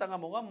 மதி சக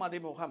முகம்,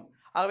 மதிமுகம்.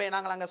 ஆகவே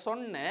நாங்கள் அங்கே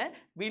சொன்ன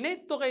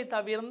வினைத்தொகை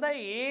தவிர்ந்த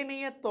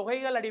ஏனைய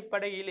தொகைகள்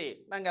அடிப்படையிலே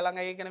நாங்கள்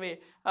அங்கே ஏற்கனவே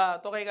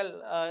தொகைகள்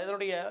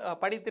இதனுடைய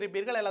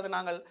படித்திருப்பீர்கள், அல்லது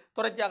நாங்கள்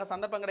தொடர்ச்சியாக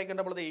சந்தர்ப்பம்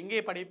கிடைக்கின்ற பொழுது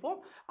இங்கே படிப்போம்.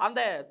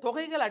 அந்த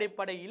தொகைகள்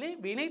அடிப்படையிலே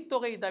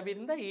வினைத்தொகை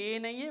தவிர்ந்த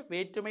ஏனைய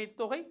வேற்றுமை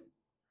தொகை,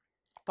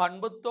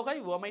 பண்புத்தொகை,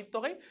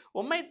 உமைத்தொகை,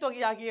 உம்மைத்தொகை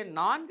ஆகிய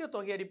 4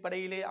 தொகை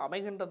அடிப்படையிலே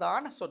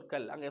அமைகின்றதான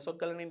சொற்கள், அங்கே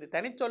சொற்கள் இணைந்து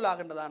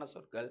தனிச்சொல்லாகின்றதான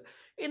சொற்கள்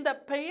இந்த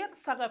பெயர்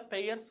சக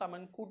பெயர்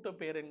சமன் கூட்டு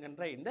பெயர்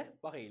என்கின்ற இந்த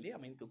வகையிலே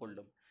அமைந்து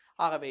கொள்ளும்.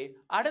 ஆகவே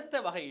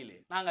அடுத்த வகையிலே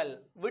நாங்கள்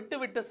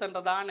விட்டு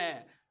சென்றதான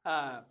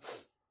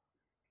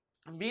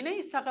வினை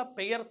சக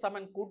பெயர்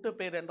சமன் கூட்டு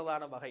பெயர்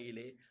என்றதான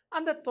வகையிலே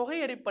அந்த தொகை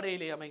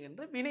அடிப்படையிலே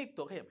அமைகின்ற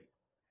வினைத்தொகை அமை.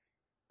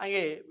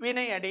 அங்கே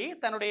வினை அடி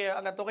தன்னுடைய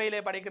அங்கே தொகையிலே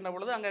படிக்கின்ற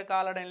பொழுது அங்கே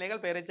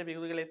காலநிலைகள் பெயரெச்ச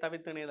விகுதிகளை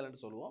தவிர்த்து இணைதல்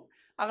என்று சொல்லுவோம்.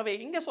 ஆகவே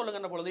இங்கே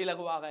சொல்லுகின்ற பொழுது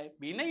இலகுவாக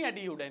வினை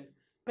அடியுடன்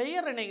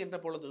பெயர் இணைகின்ற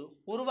பொழுது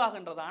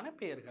உருவாகின்றதான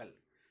பெயர்கள்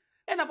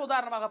என்ன?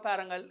 உதாரணமாக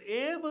பாருங்கள்,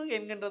 ஏவு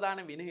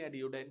என்கின்றதான வினை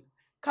அடியுடன்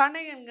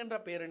கணை என்கின்ற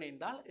பெயர்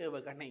இணைந்தால்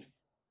ஏவுகணை.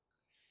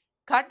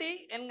 கடி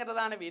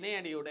என்கின்றதான வினை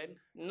அடியுடன்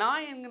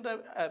நாய் என்கின்ற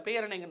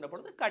பெயர் இணைகின்ற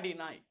பொழுது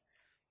கடிநாய்.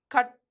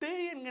 கட்டு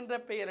என்கின்ற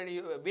பெயரடி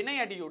வினை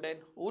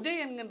அடியுடன் உரை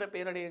என்கின்ற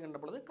பெயரடி என்கின்ற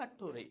பொழுது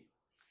கட்டுரை.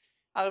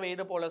 ஆகவே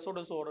இது போல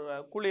சுடுசோறு,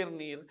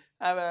 குளிர்நீர்,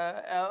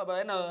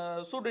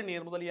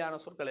 சுடுநீர் முதலியான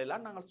சொற்கள்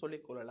எல்லாம் நாங்கள்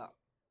சொல்லிக்கொள்ளலாம்.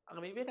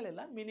 ஆகவே இவைகள்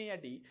எல்லாம்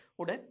வினையடி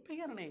உடன்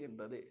பெயர்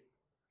இணைகின்றது.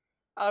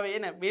 ஆகவே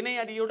என்ன?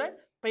 வினையடியுடன்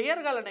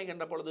பெயர்கள்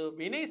இணைகின்ற பொழுது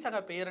வினை சக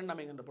பெயர்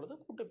அமைகின்ற பொழுது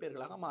கூட்டு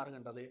பெயர்களாக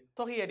மாறுகின்றது.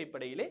 தொகை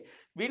அடிப்படையிலே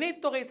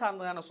வினைத்தொகை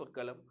சார்ந்ததான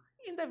சொற்களும்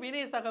இந்த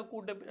வினை சக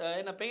கூட்டு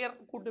என்ன பெயர்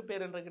கூட்டு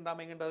பெயர்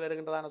என்று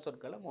வருகின்றதான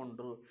சொற்களும்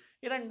ஒன்று.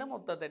 இரண்டும்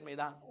ஒத்தத்தன்மை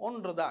தான்,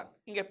 ஒன்று தான்.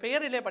 இங்கே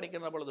பெயரிலே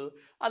படிக்கின்ற பொழுது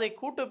அதை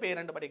கூட்டு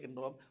பெயர் என்று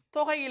படிக்கின்றோம்,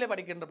 தொகையிலே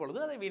படிக்கின்ற பொழுது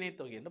அதை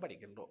வினைத்தொகை என்று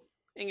படிக்கின்றோம்.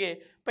 இங்கே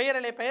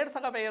பெயரிலே பெயர்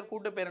சக பெயர்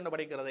கூட்டு பெயர் என்று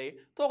படிக்கிறதை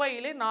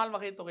தொகையிலே 4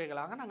 வகை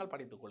தொகைகளாக நாங்கள்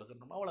படித்துக்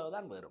கொள்கின்றோம்.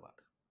 அவ்வளவுதான்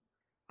வேறுபாடு.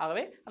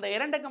 ஆகவே அந்த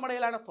இரண்டுக்கும்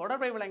இடையிலான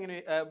தொடர்பை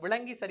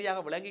விளங்கி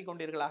சரியாக விளங்கி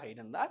கொண்டீர்களாக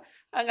இருந்தால்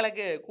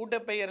எங்களுக்கு கூட்டு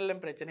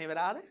பெயரிலும் பிரச்சனை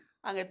வராது,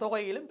 அங்கே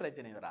தொகையிலும்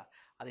பிரச்சனை வராது.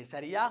 அதை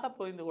சரியாக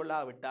புரிந்து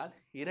கொள்ளாவிட்டால்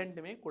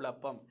இரண்டுமே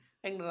குழப்பம்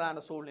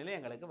என்கிறதான சூழ்நிலை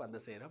எங்களுக்கு வந்து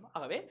சேரும்.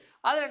 ஆகவே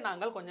அதில்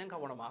நாங்கள் கொஞ்சம்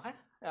கவனமாக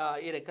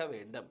இருக்க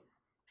வேண்டும்.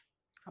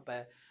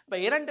 அப்போ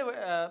இரண்டு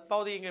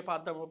பகுதி இங்கே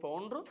பார்த்தோம். இப்போ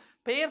ஒன்று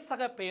பெயர்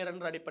சக பெயர்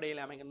என்ற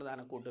அடிப்படையில்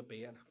அமைகின்றதான கூட்டு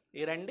பெயர்,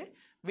 2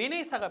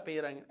 வினை சக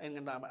பெயர்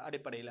என்கின்ற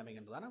அடிப்படையில்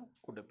அமைகின்றதான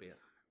கூட்டு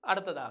பெயர்.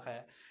 அடுத்ததாக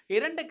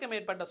 2க்கு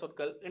மேற்பட்ட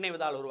சொற்கள்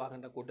இணைவதால்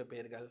உருவாகின்ற கூட்டு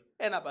பெயர்கள்.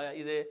 ஏன்னா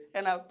இது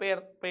என்ன?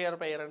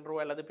 பெயர் என்றோ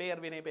அல்லது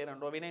பெயர் வினை பெயர்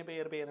என்றோ வினை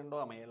பெயர்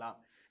என்றோ அமையலாம்.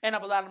 ஏன்னா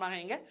உதாரணமாக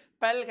இங்கே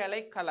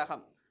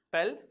பல்கலைக்கழகம்,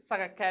 பெல்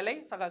சக கலை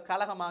சக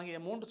கலகம் ஆகிய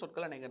 3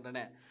 சொற்கள் இணைகின்றன.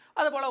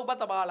 அதுபோல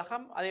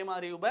உபதபாலகம், அதே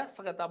மாதிரி உப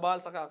சக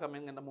தபால் சகாகம்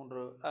என்கின்ற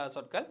 3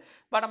 சொற்கள்.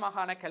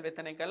 வடமாகாண கல்வி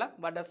திணைக்களம்,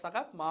 வட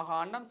சக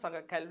மாகாணம்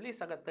சக கல்வி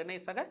சக திணை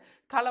சக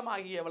களம்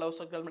ஆகிய எவ்வளவு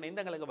சொற்கள்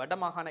இணைந்து எங்களுக்கு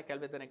வடமாகாண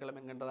கல்வி திணைக்களம்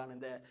என்கின்றதான்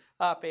இந்த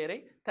பெயரை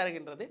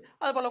தருகின்றது.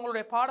 அதுபோல்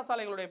உங்களுடைய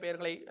பாடசாலைகளுடைய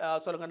பெயர்களை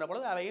சொல்கின்ற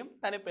பொழுது அவையும்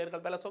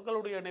தனிப்பெயர்கள் பல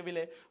சொற்களுடைய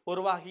நினைவிலே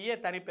உருவாகிய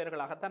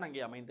தனிப்பெயர்களாகத்தான்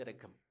அங்கே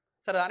அமைந்திருக்கும்.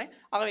 சரிதானே?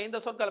 ஆகவே இந்த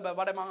சொற்கள்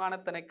வடமாகாண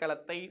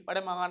திணைக்களத்தை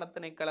வடமாகாண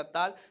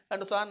திணைக்களத்தால்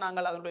என்று சொன்னால்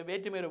நாங்கள் அதனுடைய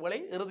வேற்றுமை உறுப்புகளை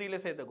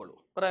இறுதியில் சேர்த்துக்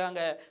கொள்வோம். பிறகு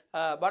அங்கே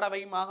வடவை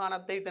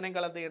மாகாணத்தை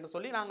திணைக்களத்தை என்று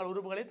சொல்லி நாங்கள்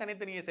உறுப்புகளை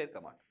தனித்தனியே சேர்க்க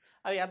மாட்டோம்.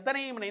 அவை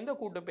அத்தனையும் இணைந்த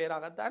கூட்டு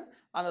பெயராகத்தான்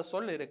அந்த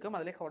சொல் இருக்கும்.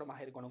 அதிலே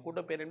கவனமாக இருக்கணும்.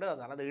 கூட்டு பெயர் என்பது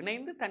அதான், அது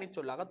இணைந்து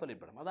தனிச்சொல்லாக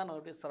தொழிற்படும். அதான்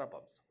அதனுடைய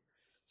சிறப்பம்சம்.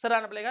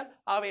 சரியான பிள்ளைகள்,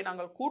 ஆகவே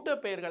நாங்கள் கூட்டு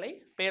பெயர்களை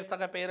பெயர்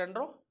சக பெயர்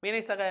என்றோ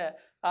வினை சக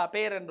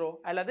பெயர் என்றோ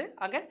அல்லது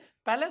அங்கே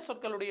பல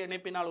சொற்களுடைய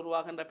இணைப்பினால்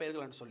உருவாகின்ற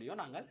பெயர்கள் என்று சொல்லியோ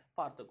நாங்கள்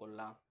பார்த்து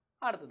கொள்ளலாம்.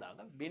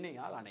 அடுத்ததாக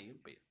வினையால் அணையும்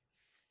பெயர்.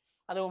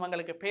 அதுவும்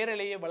எங்களுக்கு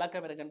பெயரிலேயே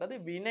விளக்கம் இருக்கின்றது.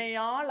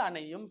 வினையால்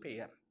அணையும்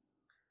பெயர்,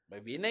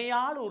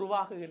 வினையால்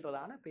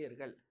உருவாகுகின்றதான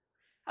பெயர்கள்.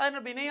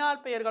 அதனால்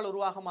வினையால் பெயர்கள்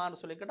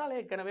உருவாகுமான்னு சொல்லிக்கிட்டால்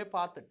ஏற்கனவே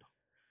பார்த்துட்டோம்.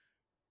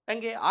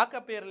 அங்கே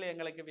ஆக்கப்பெயரில்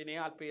எங்களுக்கு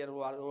வினையால் பெயர்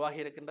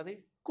உருவாகி இருக்கின்றது.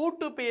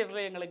 கூட்டு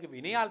பெயரில் எங்களுக்கு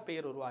வினையால்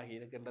பெயர் உருவாகி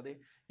இருக்கின்றது.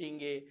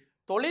 இங்கே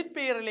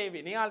தொழிற்பெயரிலே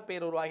வினையால்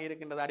பெயர் உருவாகி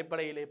இருக்கின்றது.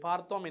 அடிப்படையிலே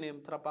பார்த்தோம்,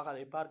 இனியும் சிறப்பாக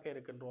அதை பார்க்க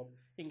இருக்கின்றோம்.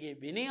 இங்கே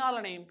வினையால்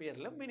அணையும்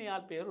பெயரிலும்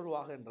வினையால் பெயர்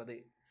உருவாகின்றது.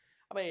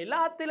 அப்போ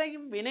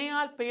எல்லாத்திலையும்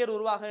வினையால் பெயர்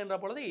உருவாகுகின்ற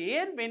பொழுது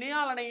ஏன்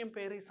வினையால் அணையும்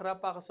பெயரை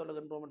சிறப்பாக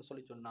சொல்லுகின்றோம் என்று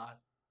சொன்னால்,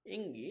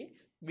 இங்கே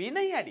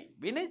வினையடி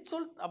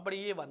வினைச்சொல்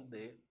அப்படியே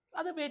வந்து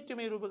அது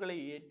வேற்றுமை உறுப்புகளை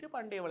ஏற்று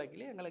பண்டைய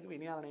வழக்கிலே எங்களுக்கு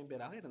வினையால் அணையும்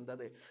பெயராக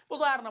இருந்தது.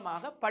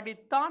 உதாரணமாக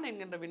படித்தான்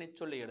என்கின்ற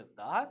வினைச்சொல்லை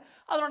எடுத்தால்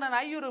அதனுடன்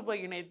ஐயுறுப்பை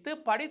இணைத்து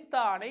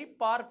படித்தானை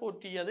பார்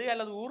போற்றியது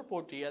அல்லது ஊர்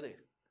போற்றியது.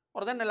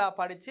 ஒருத்தன் நல்லா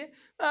படித்து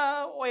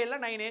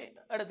ஓயெல்லாம் 9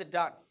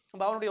 எடுத்துட்டான்.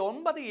 அவனுடைய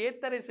 9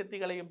 ஏத்தரை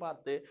சித்திகளையும்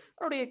பார்த்து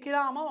அவனுடைய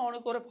கிராமம்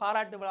அவனுக்கு ஒரு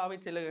பாராட்டு விழாவை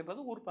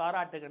செல்லுகின்றது, ஊர்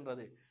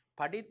பாராட்டுகின்றது.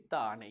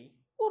 படித்தானை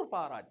ஊர்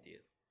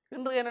பாராட்டியது.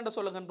 இன்று என்னென்று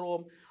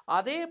சொல்லுகின்றோம்?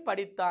 அதே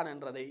படித்தான்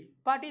என்றதை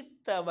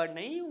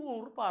படித்தவனை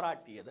ஊர்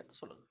பாராட்டியது என்று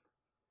சொல்லுங்கள்.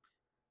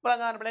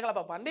 பழங்கான பிள்ளைகள்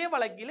அப்போ பண்டைய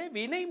வழக்கிலே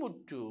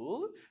வினைமுற்று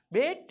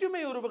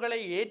வேற்றுமை உருவுகளை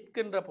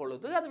ஏற்கின்ற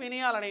பொழுது அது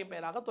வினையால் அணையும்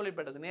பெயராக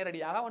தொழிற்பட்டது.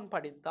 நேரடியாக அவன்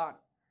படித்தான்,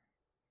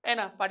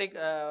 ஏன்னா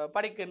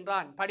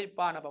படிக்கின்றான்,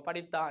 படிப்பான், அப்போ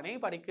படித்தானே,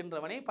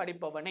 படிக்கின்றவனை,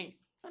 படிப்பவனை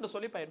என்று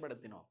சொல்லி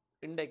பயன்படுத்தினோம்.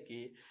 இன்றைக்கு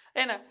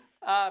ஏன்னா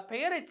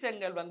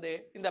பெயரெச்சங்கள்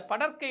இந்த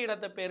படற்கை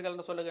இடத்த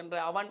பெயர்கள் சொல்லுகின்ற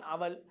அவன்,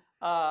 அவள்,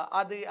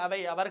 அது, அவை,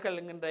 அவர்கள்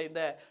என்கின்ற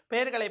இந்த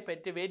பெயர்களை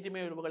பெற்று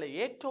வேற்றுமை உருவுகளை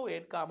ஏற்றோ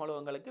ஏற்காமலோ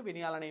உங்களுக்கு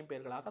வினையாளனையும்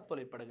பெயர்களாக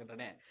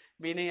தொழிற்படுகின்றன.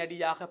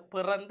 வினையடியாக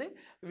பிறந்து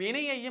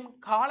வினையையும்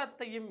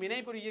காலத்தையும்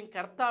வினைபுரியும்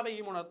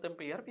கர்த்தாவையும் உணர்த்தும்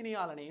பெயர்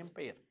வினையாளனையும்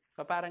பெயர்.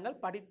 இப்போ பாருங்கள்,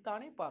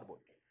 படித்தானே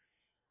பார்ப்போம்.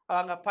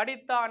 அவங்க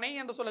படித்தானே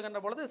என்று சொல்லுகின்ற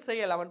பொழுது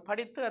செயல், அவன்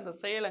படித்து அந்த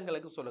செயல்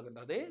எங்களுக்கு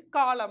சொல்லுகின்றது.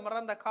 காலம்,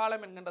 இறந்த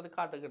காலம் என்கின்றது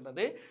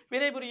காட்டுகின்றது.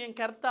 வினைபுரியும்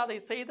கர்த்தாதை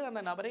செய்து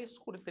அந்த நபரை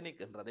குறித்து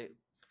நிற்கின்றது.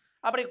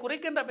 அப்படி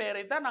குறிக்கின்ற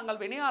பெயரைத்தான் நாங்கள்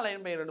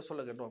வினையாளனின் பெயர் என்று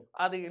சொல்லுகின்றோம்.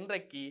 அது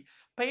இன்றைக்கு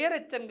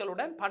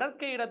பெயரெச்சன்களுடன்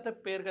படற்கை இடத்து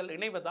பெயர்கள்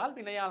இணைவதால்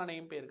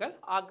வினையாளனையும் பெயர்கள்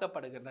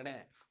ஆக்கப்படுகின்றன.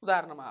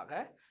 உதாரணமாக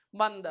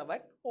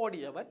வந்தவன்,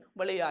 ஓடியவன்,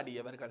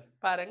 விளையாடியவர்கள்.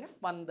 பாருங்க,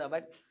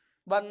 வந்தவன்,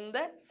 வந்த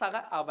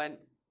சக அவன்,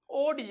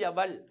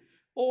 ஓடியவள்,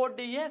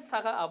 ஓடிய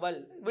சக அவள்,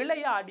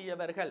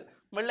 விளையாடியவர்கள்,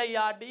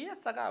 விளையாடிய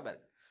சக அவர்.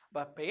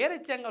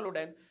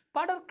 பெயரெச்சங்களுடன்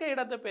படற்கை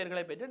இடத்து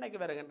பெயர்களை பெற்று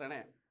இன்னைக்கு வருகின்றன.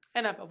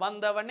 என்ன,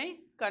 வந்தவனை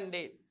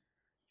கண்டேன்,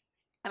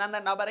 அந்த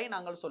நபரை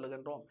நாங்கள்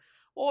சொல்லுகின்றோம்.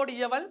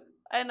 ஓடியவள்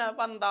என்ன,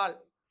 வந்தாள்.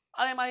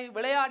 அதே மாதிரி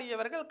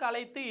விளையாடியவர்கள்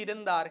களைத்து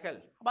இருந்தார்கள்,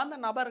 அந்த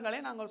நபர்களை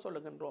நாங்கள்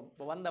சொல்லுகின்றோம்.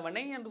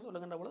 வந்தவனை என்று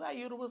சொல்லுகின்ற பொழுது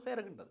ஐயுறுப்பு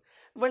சேருகின்றது.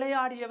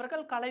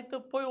 விளையாடியவர்கள் களைத்து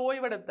போய்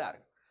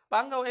ஓய்வெடுத்தார்கள்,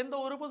 அங்கே எந்த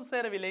உறுப்பும்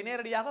சேரவில்லை,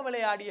 நேரடியாக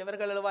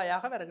விளையாடியவர்கள்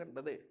எழுவாயாக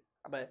வருகின்றது.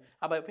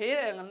 அப்போ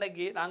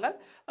அன்றைக்கு நாங்கள்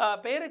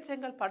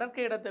பெயரெச்சங்கள்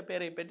படற்கை இடத்த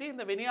பெயரை பற்றி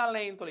இந்த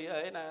வினையாளனையின்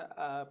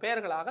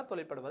பெயர்களாக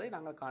தொழிற்படுவதை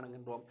நாங்கள்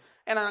காணுகின்றோம்.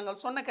 ஏன்னா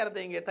நாங்கள் சொன்ன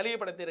கருத்தை இங்கே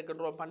தெளிவுபடுத்தி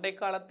இருக்கின்றோம். பண்டை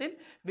காலத்தில்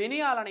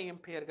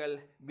வினையாளனையும் பெயர்கள்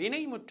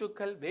வினை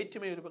முற்றுக்கள்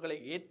வேற்றுமை உறுப்புகளை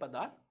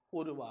ஏற்பதால்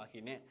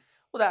உருவாகின.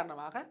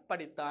 உதாரணமாக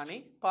படித்தானே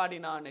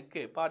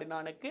பாடினானுக்கு,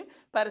 பாடினானுக்கு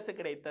பரிசு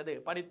கிடைத்தது,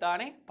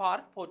 படித்தானே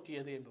பார்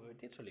போற்றியது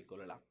என்பதை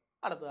சொல்லிக்கொள்ளலாம்.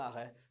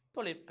 அடுத்ததாக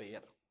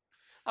தொழிற்பெயர்.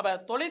 அப்போ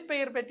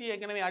தொழிற்பெயர் பற்றி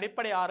ஏற்கனவே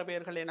அடிப்படை 6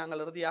 பெயர்களை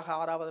நாங்கள் இறுதியாக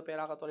 6வது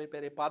பெயராக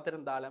தொழிற்பெயரை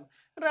பார்த்திருந்தாலும்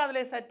இன்று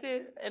அதில் சற்று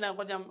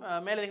கொஞ்சம்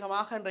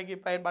மேலதிகமாக இன்றைக்கு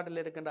பயன்பாட்டில்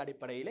இருக்கின்ற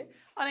அடிப்படையில்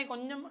அதை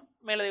கொஞ்சம்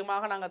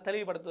மேலதிகமாக நாங்கள்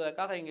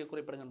தெளிவுபடுத்துவதற்காக இங்கே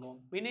குறிப்பிடுகின்றோம்.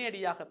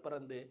 வினையடியாக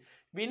பிறந்து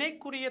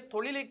வினைக்குரிய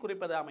தொழிலை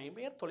குறிப்பது அமையும்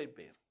பெயர்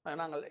தொழிற்பெயர்.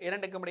 நாங்கள்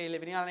 2க்கும்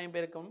இடையில் வினையாளனையும்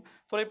பெயருக்கும்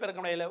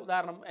தொழிற்பெயருக்கும் இடையில்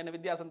உதாரணம் என்ன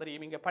வித்தியாசம்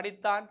தெரியும். இங்கே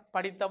படித்தான்,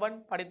 படித்தவன்,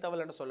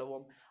 படித்தவள் என்று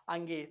சொல்லுவோம்.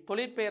 அங்கே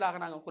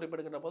தொழிற்பெயராக நாங்கள்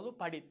குறிப்பிடுகின்ற போது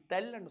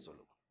படித்தல் என்று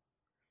சொல்லுவோம்.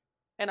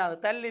 ஏன்னா அது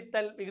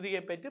தள்ளித்தல் விகுதியை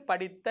பெற்று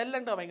படித்தல்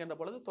என்று அமைகின்ற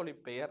பொழுது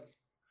தொழிற்பெயர்,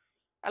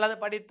 அல்லது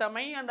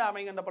படித்தமை என்று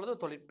அமைகின்ற பொழுது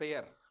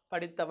தொழிற்பெயர்.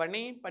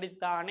 படித்தவனி,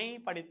 படித்தானே,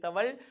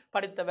 படித்தவள்,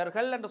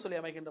 படித்தவர்கள் என்று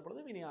சொல்லி அமைகின்ற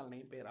பொழுது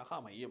வினையாளனையும் பெயராக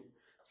அமையும்.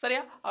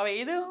 சரியா? அவை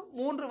இது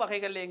 3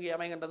 வகைகளில் இங்கே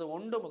அமைகின்றது.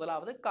 ஒன்று,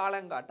 முதலாவது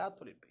காலங்காட்டா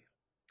தொழிற்பெயர்.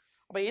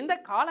 அப்போ இந்த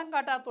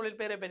காலங்காட்டா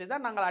தொழிற்பெயரை பற்றி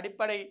தான் நாங்கள்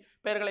அடிப்படை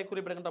பெயர்களை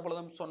குறிப்பிடுகின்ற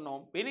பொழுதும்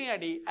சொன்னோம்.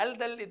 வினையடி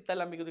அல்தல்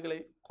இத்தல் விகுதிகளை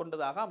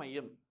கொண்டதாக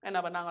அமையும்.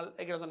 என்ன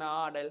நாங்கள் சொன்ன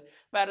ஆடல்,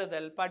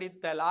 வருதல்,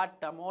 படித்தல்,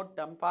 ஆட்டம்,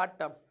 ஓட்டம்,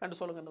 பாட்டம் என்று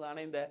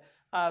சொல்லுகின்றதான இந்த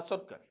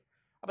சொற்கள்.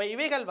 அப்போ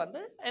இவைகள்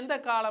எந்த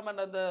காலம்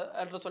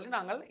என்று சொல்லி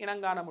நாங்கள்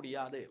இனங்காண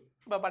முடியாது.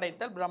 இப்போ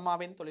படைத்தல்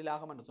பிரம்மாவின்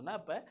தொழிலாகும் என்று சொன்னால்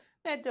இப்போ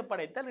நேற்று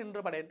படைத்தல்,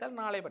 இன்று படைத்தல்,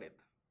 நாளை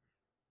படைத்தல்.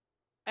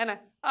 என்ன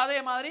அதே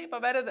மாதிரி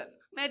இப்போ வருதல்,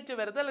 நேற்று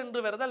வருதல்,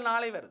 இன்று வருதல்,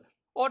 நாளை வருதல்.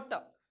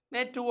 ஓட்டம்,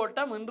 நேற்று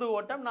ஓட்டம், இன்று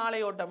ஓட்டம், நாளை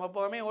ஓட்டம்.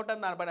 எப்போவுமே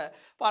ஓட்டம் தான்.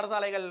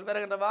 பாடசாலைகள்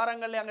வருகின்ற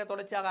வாரங்களில் அங்கே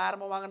தொடர்ச்சியாக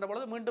ஆரம்பமாகின்ற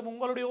பொழுது மீண்டும்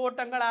உங்களுடைய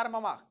ஓட்டங்கள்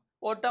ஆரம்பமாக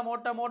ஓட்டம்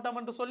ஓட்டம் ஓட்டம்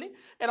என்று சொல்லி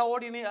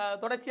ஓடி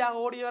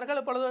தொடர்ச்சியாக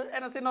ஓடியவர்கள்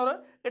இப்பொழுது சின்ன ஒரு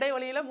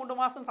இடைவெளியில் 3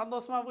 மாதம்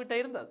சந்தோஷமாக வீட்டை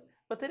இருந்தது.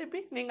 இப்போ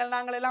திருப்பி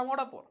நாங்கள் எல்லாம்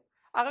ஓட போகிறோம்.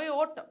 ஆகவே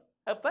ஓட்டம்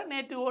இப்போ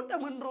நேற்று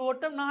ஓட்டம், இன்று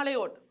ஓட்டம், நாளை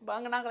ஓட்டம். இப்போ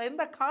அங்கே நாங்கள்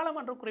எந்த காலம்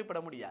என்று குறிப்பிட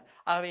முடியாது.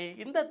 ஆகவே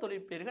இந்த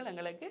தொழிற்பெயர்கள்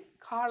எங்களுக்கு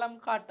காலம்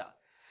காட்டா.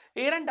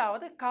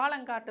 2வது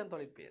காலங்காட்டும்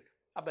தொழிற்பெயர்கள்.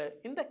 அப்போ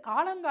இந்த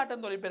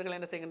காலங்காட்டும் தொழிற்பெயர்கள்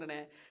என்ன செய்கின்றன?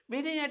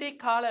 வினையடி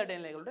கால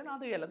இடைநிலைகளுடன்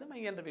அது அல்லது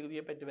மெய் என்ற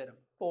விகுதியை பெற்று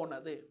வரும்.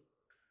 போனது,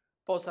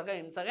 போசக,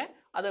 இன்சக,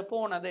 அது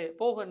போனது,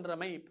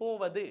 போகின்றமை,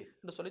 போவது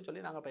என்று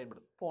சொல்லி நாங்கள்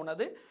பயன்படுத்தும்.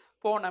 போனது,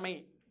 போனமை,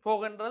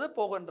 போகின்றது,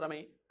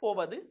 போகின்றமை,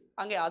 போவது,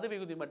 அங்கே அது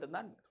விகுதி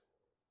மட்டும்தான்.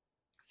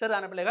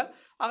 சரிதான பிள்ளைகள்?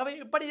 ஆகவே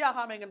இப்படியாக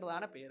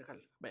அமைகின்றதான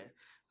பெயர்கள்.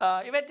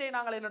 இவற்றை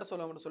நாங்கள் என்ன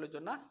சொல்லுவோம்னு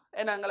சொன்னால்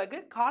எங்களுக்கு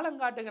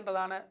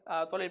காலங்காட்டுகின்றதான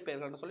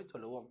தொழிற்பெயர்கள்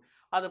சொல்லுவோம்.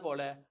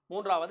 அதுபோல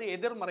 3வது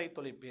எதிர்மறை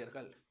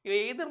தொழிற்பெயர்கள். இவை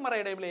எதிர்மறை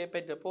இடைவெளியை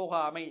பெற்று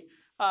போகாமை,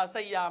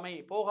 செய்யாமை,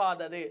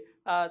 போகாதது,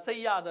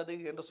 செய்யாதது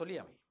என்று சொல்லி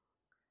அமை.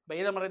 இப்போ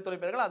எதிர்மறை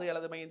தொழிற்பெயர்கள் அது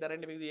அல்லது இந்த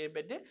 2 விகுதியை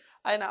பெற்று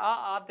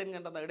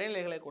ஆத்தின்கின்ற அந்த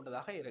இடைநிலைகளை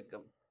கொண்டதாக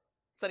இருக்கும்.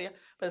 சரியா?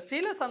 இப்போ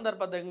சில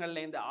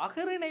சந்தர்ப்பங்களில் இந்த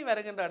அகரிணை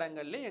வருகின்ற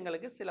இடங்களில்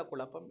எங்களுக்கு சில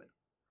குழப்பம் வரும்.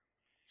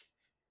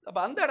 அப்போ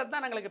அந்த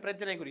இடத்தான் எங்களுக்கு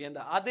பிரச்சனைக்குரிய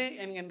இந்த அது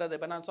என்கின்றது.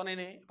 இப்போ நான்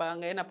சொன்னேன், இப்போ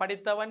அங்கே என்ன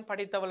படித்தவன்,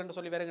 படித்தவள் என்று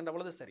சொல்லி வருகின்ற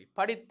பொழுது சரி,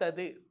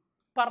 படித்தது,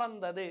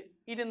 பறந்தது,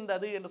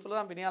 இருந்தது என்று சொல்லி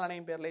தான்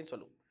வினையாளனையும் பெயர்களையும்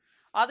சொல்லுவோம்.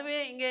 அதுவே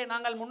இங்கே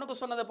நாங்கள் முன்னுக்கு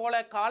சொன்னது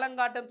போல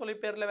காலங்காட்டும்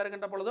தொழிற்பெயரில்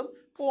வருகின்ற பொழுதும்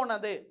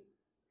போனது,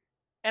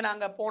 ஏன்னா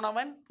அங்கே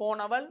போனவன்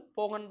போனவள்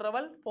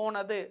போகின்றவள்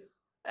போனது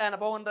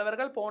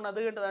போகின்றவர்கள்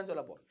போனது என்று தான்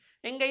சொல்ல போகிறோம்.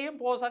 எங்கேயும்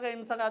போசக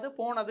இன்சக அது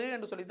போனது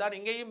என்று சொல்லித்தான்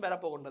இங்கேயும்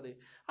பெறப்போகின்றது.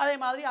 அதே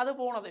மாதிரி அது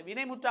போனது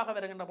வினைமுற்றாக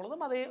வருகின்ற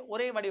பொழுதும் அதே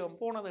ஒரே வடிவம்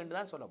போனது என்று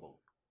தான் சொல்ல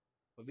போகும்.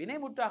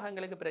 வினைமுற்றாக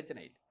எங்களுக்கு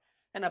பிரச்சனை இல்லை.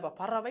 என்ன இப்போ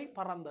பறவை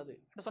பறந்தது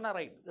என்று சொன்னால்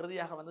ரைட்,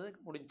 இறுதியாக வந்தது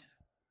முடிஞ்சு.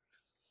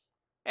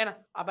 ஏன்னா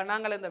அப்போ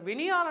நாங்கள் இந்த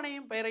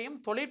வினையாளனையும் பெயரையும்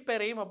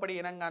தொழிற்பெயரையும் அப்படி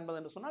இனம் காண்பது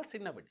என்று சொன்னால்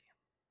சின்ன விடயம்.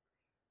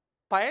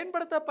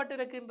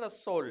 பயன்படுத்தப்பட்டிருக்கின்ற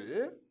சொல்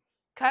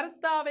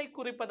கர்த்தாவை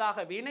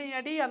குறிப்பதாக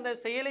வினையடி அந்த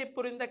செயலை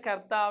புரிந்த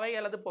கர்த்தாவை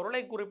அல்லது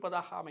பொருளை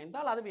குறிப்பதாக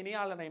அமைந்தால் அது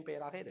வினையாளனையும்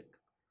பெயராக இருக்கு.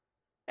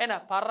 ஏன்னா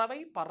பறவை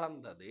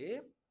பறந்தது,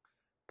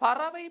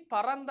 பறவை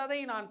பறந்ததை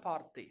நான்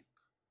பார்த்தேன்.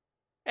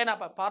 ஏன்னா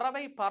அப்ப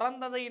பறவை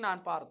பறந்ததை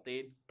நான்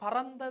பார்த்தேன்,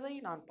 பறந்ததை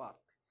நான்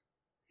பார்த்தேன்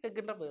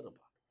இருக்கின்ற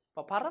வேறுபாடு.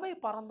 இப்ப பறவை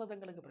பறந்தது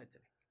எங்களுக்கு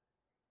பிரச்சனை.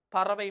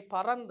 பறவை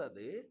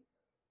பறந்தது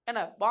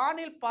என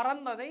வானில்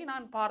பறந்ததை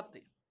நான்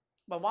பார்த்தேன்.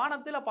 இப்போ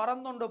வானத்தில்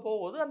பறந்துண்டு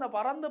போகுது, அந்த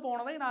பறந்து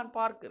போனதை நான்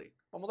பார்க்கிறேன்.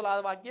 இப்போ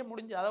முதலாவது வாக்கியம்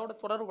முடிஞ்சு அதோட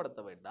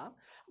தொடர்புபடுத்த வேண்டாம்.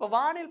 இப்போ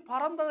வானில்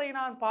பறந்ததை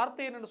நான்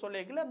பார்த்தேன் என்று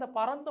சொல்லியிருக்கல அந்த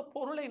பறந்த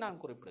பொருளை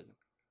நான்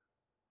குறிப்பிடுகிறேன்.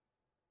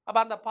 அப்போ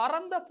அந்த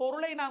பறந்த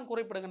பொருளை நான்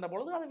குறிப்பிடுகின்ற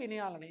பொழுது அது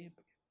வினையாளனே.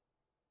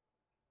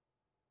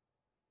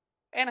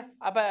 ஏன்னா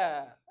அப்போ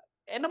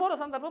என்னமோ ஒரு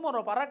சந்தர்ப்பம் ஒரு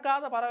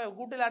பறக்காத பறவை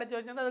கூட்டில் அடைச்சி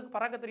வச்சிருந்தா அதுக்கு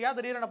பறக்க தெரியாது,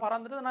 திடீரென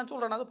பறந்துட்டு நான்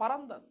சொல்கிறேன் அது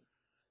பறந்தது.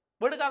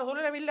 வீடுக்கார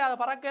சொல்லல இல்லை அது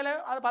பறக்கல,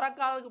 அது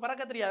பறக்காததுக்கு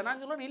பறக்க தெரியாது.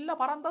 நான் சொல்கிறேன் இல்லை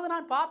பறந்தது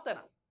நான்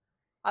பார்த்தேன்,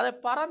 அதை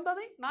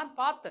பறந்ததை நான்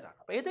பார்த்தேன்.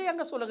 அப்போ எதை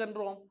எங்கே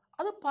சொல்லுகின்றோம்?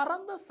 அது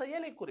பறந்த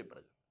செயலை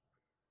குறிப்பிடுது.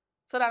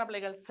 சில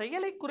பிள்ளைகள்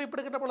செயலை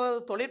குறிப்பிடுகின்ற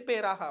பொழுது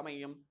தொழிற்பெயராக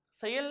அமையும்.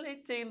 செயலை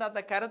செய்கின்ற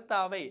அந்த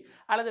கருத்தாவை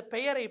அல்லது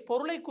பெயரை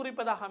பொருளை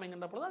குறிப்பதாக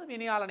அமைகின்ற பொழுது அது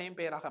வினையாளனையும்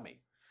பெயராக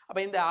அமையும்.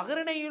 அப்போ இந்த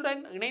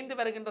அகரணையுடன் இணைந்து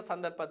வருகின்ற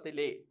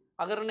சந்தர்ப்பத்திலே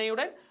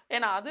அகரணையுடன்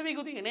ஏன்னா அது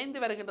விகுதி இணைந்து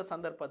வருகின்ற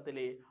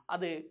சந்தர்ப்பத்திலே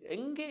அது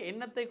எங்கே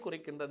எண்ணத்தை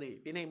குறிக்கின்றது?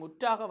 வினை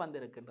முற்றாக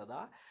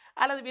வந்திருக்கின்றதா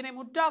அல்லது வினை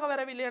முற்றாக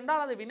வரவில்லை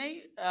என்றால் அது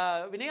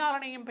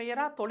வினையாளனையும்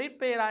பெயரா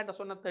தொழிற்பெயரா என்ற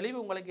சொன்ன தெளிவு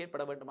உங்களுக்கு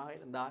ஏற்பட வேண்டுமாக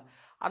இருந்தால்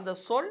அந்த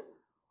சொல்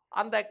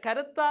அந்த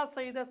கருத்தா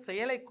செய்த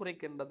செயலை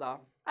குறிக்கின்றதா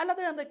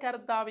அல்லது அந்த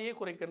கருத்தாவையே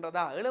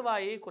குறிக்கின்றதா,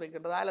 எழுவாயை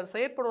குறிக்கின்றதா அல்லது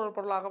செயற்படுவர்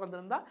பொருளாக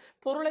வந்திருந்தால்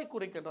பொருளை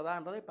குறிக்கின்றதா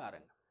என்பதை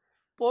பாருங்கள்.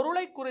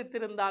 பொருளை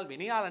குறித்திருந்தால்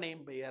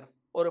வினையாளனையும் பெயர்,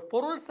 ஒரு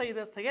பொருள்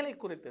செய்த செயலை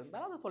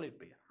குறித்திருந்தால் அது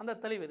தொழிற்பெயர். அந்த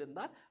தெளிவு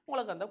இருந்தால்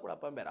உங்களுக்கு அந்த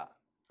குழப்பம் பெறாது.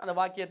 அந்த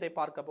வாக்கியத்தை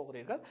பார்க்க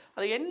போகிறீர்கள்,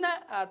 அது என்ன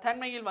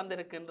தன்மையில்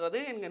வந்திருக்கின்றது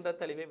என்கின்ற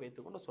தெளிவை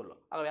வைத்துக்கொண்டு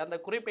சொல்லும். ஆகவே அந்த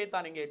குறிப்பை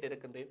தான் இங்கே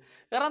இட்டிருக்கின்றேன்.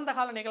 இறந்த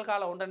கால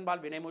நிகழ்கால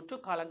ஒன்றன்பால் வினைமுற்று,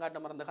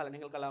 காலங்காட்டு மறந்த கால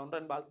நிகழ்கால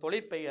ஒன்றன்பால்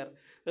தொழிற்பெயர்,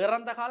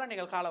 இறந்த கால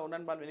நிகழ்கால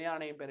ஒன்றன்பால்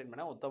வினையாணையும் பெயர்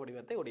என்பன ஒத்த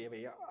வடிவத்தை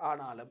உடையவை,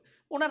 ஆனாலும்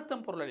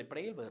உணர்த்தும் பொருள்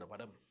அடிப்படையில்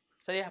வேறுபடும்.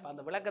 சரியா?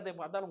 அந்த விளக்கத்தை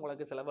பார்த்தால்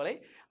உங்களுக்கு சிலவரை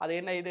அது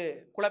என்ன இது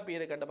குழப்பி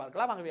இருக்கின்ற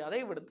பார்க்கலாம். ஆகவே அதை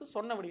விடுத்து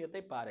சொன்ன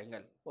விடயத்தை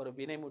பாருங்கள். ஒரு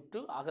வினைமுற்று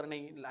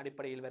அகரணையின்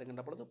அடிப்படையில்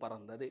வருகின்ற பொழுது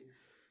பறந்தது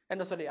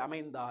என்று சொல்லி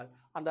அமைந்தால்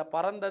அந்த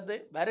பறந்தது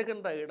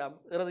வருகின்ற இடம்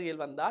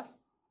இறுதியில் வந்தால்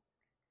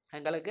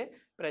எங்களுக்கு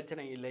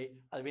பிரச்சனை இல்லை,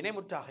 அது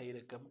வினைமுற்றாக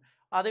இருக்கும்.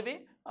 அதுவே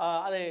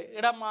அது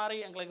இடம் மாறி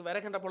எங்களுக்கு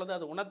வருகின்ற பொழுது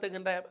அது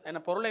உணர்த்துகின்ற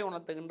என்ன பொருளை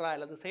உணர்த்துகின்றா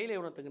அல்லது செயலை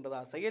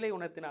உணர்த்துகின்றதா, செயலை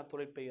உணர்த்தினால்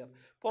தொழிற்பெயர்,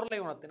 பொருளை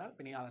உணர்த்தினால்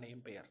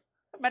வினையாளனையும் பெயர்.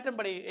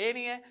 மற்றும்படி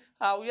ஏனைய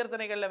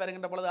உயர்தனைகளில்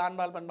வருகின்ற பொழுது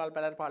ஆண்பால் பண்பால்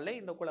பலர்பாலே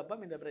இந்த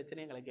குழப்பம் இந்த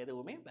பிரச்சனை எங்களுக்கு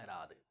எதுவுமே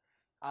வராது.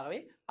 ஆகவே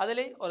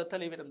அதிலே ஒரு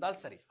தெளிவு இருந்தால்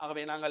சரி.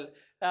 ஆகவே நாங்கள்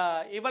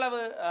இவ்வளவு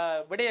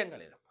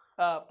விடயங்களிலும்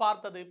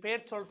பார்த்தது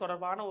பெயர் சொல்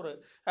தொடர்பான ஒரு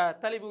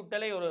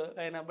தெளிவூட்டலை ஒரு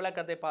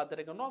விளக்கத்தை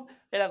பார்த்திருக்கின்றோம்.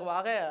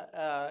 இலகுவாக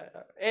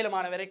 7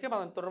 மாணவர் வரைக்கும்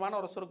அதன் தொடர்பான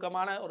ஒரு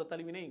சுருக்கமான ஒரு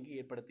தெளிவினை இங்கு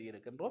ஏற்படுத்தி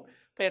இருக்கின்றோம்.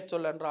 பெயர்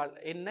சொல் என்றால்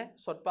என்ன,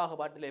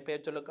 சொற்பாகுபாட்டிலே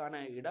பெயர்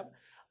சொல்லுக்கான இடம்,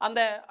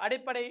 அந்த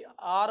அடிப்படை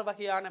 6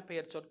 வகையான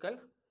பெயர் சொற்கள்,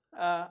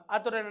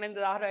 அத்துடன்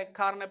இணைந்ததாக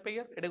காரண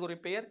பெயர், எடுகுறி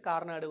பெயர்,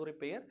 காரண எடுகுறி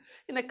பெயர்.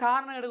 இந்த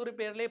காரண எடுகுறி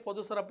பெயரிலே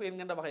பொது சிறப்பு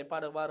என்கின்ற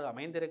வகைப்பாடு எவ்வாறு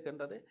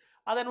அமைந்திருக்கின்றது,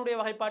 அதனுடைய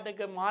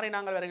வகைப்பாட்டுக்கு மாறி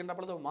நாங்கள் வருகின்ற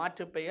பொழுது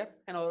மாற்று பெயர்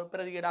என ஒரு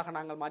பிரதியீடாக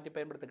நாங்கள் மாற்றி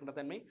பயன்படுத்துகின்ற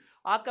தன்மை,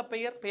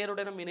 ஆக்கப்பெயர்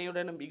பெயருடனும்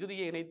வினையுடனும்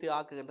விகுதியை இணைத்து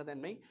ஆக்குகின்ற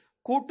தன்மை,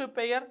 கூட்டு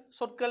பெயர்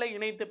சொற்களை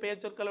இணைத்து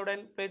பெயர்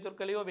சொற்களுடன் பெயர்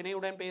சொற்களையோ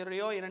வினையுடன்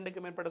பெயரையோ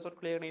 2க்கு மேற்பட்ட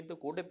சொற்களை இணைத்து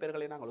கூட்டு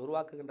பெயர்களை நாங்கள்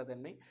உருவாக்குகின்ற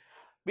தன்மை,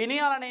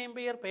 வினையாளனையும்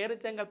பெயர்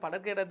பெயரிச்சங்கள்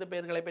படற்கிடத்து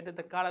பெயர்களை பெற்று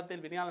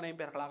தற்காலத்தில் வினையாளனையும்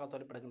பெயர்களாக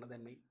தொழிற்படுகின்ற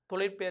தன்மை,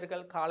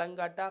 தொழிற்பெயர்கள்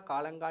காலங்காட்டா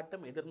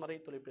காலங்காட்டும் எதிர்மறை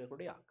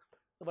தொழிற்பெயர்களுடைய ஆக்கம்.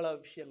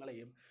 இவ்வளவு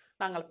விஷயங்களையும்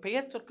நாங்கள்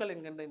பெயர் சொற்கள்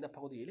என்கின்ற இந்த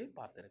பகுதியிலே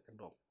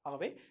பார்த்திருக்கின்றோம்.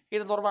 ஆகவே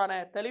இது தொடர்பான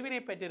தெளிவினை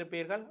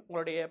பெற்றிருப்பீர்கள்.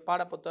 உங்களுடைய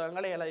பாட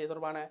புத்தகங்களை அல்லது இது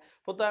தொடர்பான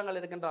புத்தகங்கள்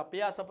இருக்கின்ற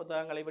அபியாச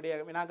புத்தகங்களை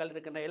வினாக்கள்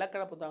இருக்கின்ற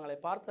இலக்கண புத்தகங்களை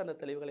பார்த்து அந்த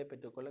தெளிவுகளை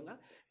பெற்றுக்கொள்ளுங்கள்.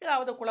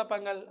 ஏதாவது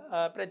குழப்பங்கள்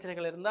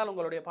பிரச்சனைகள் இருந்தால்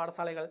உங்களுடைய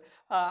பாடசாலைகள்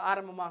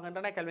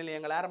ஆரம்பமாகின்றன, கல்வி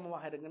நிலையங்கள்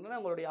ஆரம்பமாக இருக்கின்றன,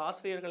 உங்களுடைய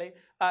ஆசிரியர்களை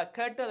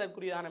கேட்டு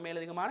அதற்குரியதான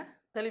மேலதிகமான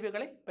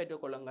தெளிவுகளை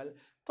பெற்றுக்கொள்ளுங்கள்.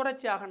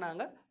 தொடர்ச்சியாக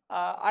நாங்கள்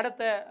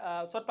அடுத்த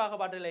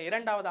சொற்பாகுபாட்டில்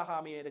 2வதாக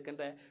அமைய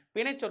இருக்கின்ற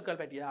வினைச்சொற்கள்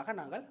பற்றியாக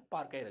நாங்கள்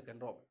பார்க்க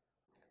இருக்கின்றோம்.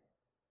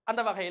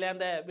 அந்த வகையில்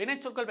அந்த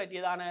வினைச்சொற்கள்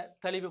பற்றியதான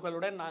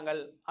தெளிவுகளுடன்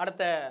நாங்கள்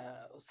அடுத்த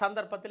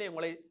சந்தர்ப்பத்திலே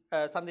உங்களை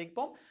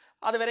சந்திப்போம்.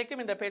 அது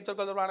வரைக்கும் இந்த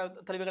பேச்சொற்கள் தொடர்பான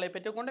தெளிவுகளை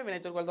பெற்றுக்கொண்டு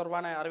வினைச்சொற்கள்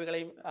தொடர்பான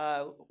அறிவுகளை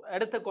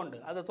எடுத்துக்கொண்டு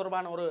அது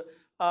தொடர்பான ஒரு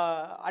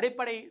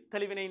அடிப்படை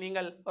தெளிவினை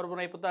நீங்கள் ஒரு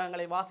முறை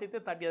புத்தகங்களை வாசித்து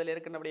தட்டியதில்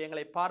இருக்கின்ற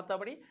விடயங்களை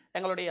பார்த்தபடி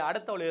எங்களுடைய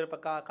அடுத்த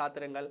ஒளிபரப்புக்காக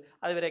காத்திருங்கள்.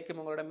 அது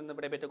வரைக்கும் உங்களிடம் இந்த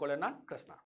விடைபெற்றுக் கொள்ள நான் கிருஷ்ணா.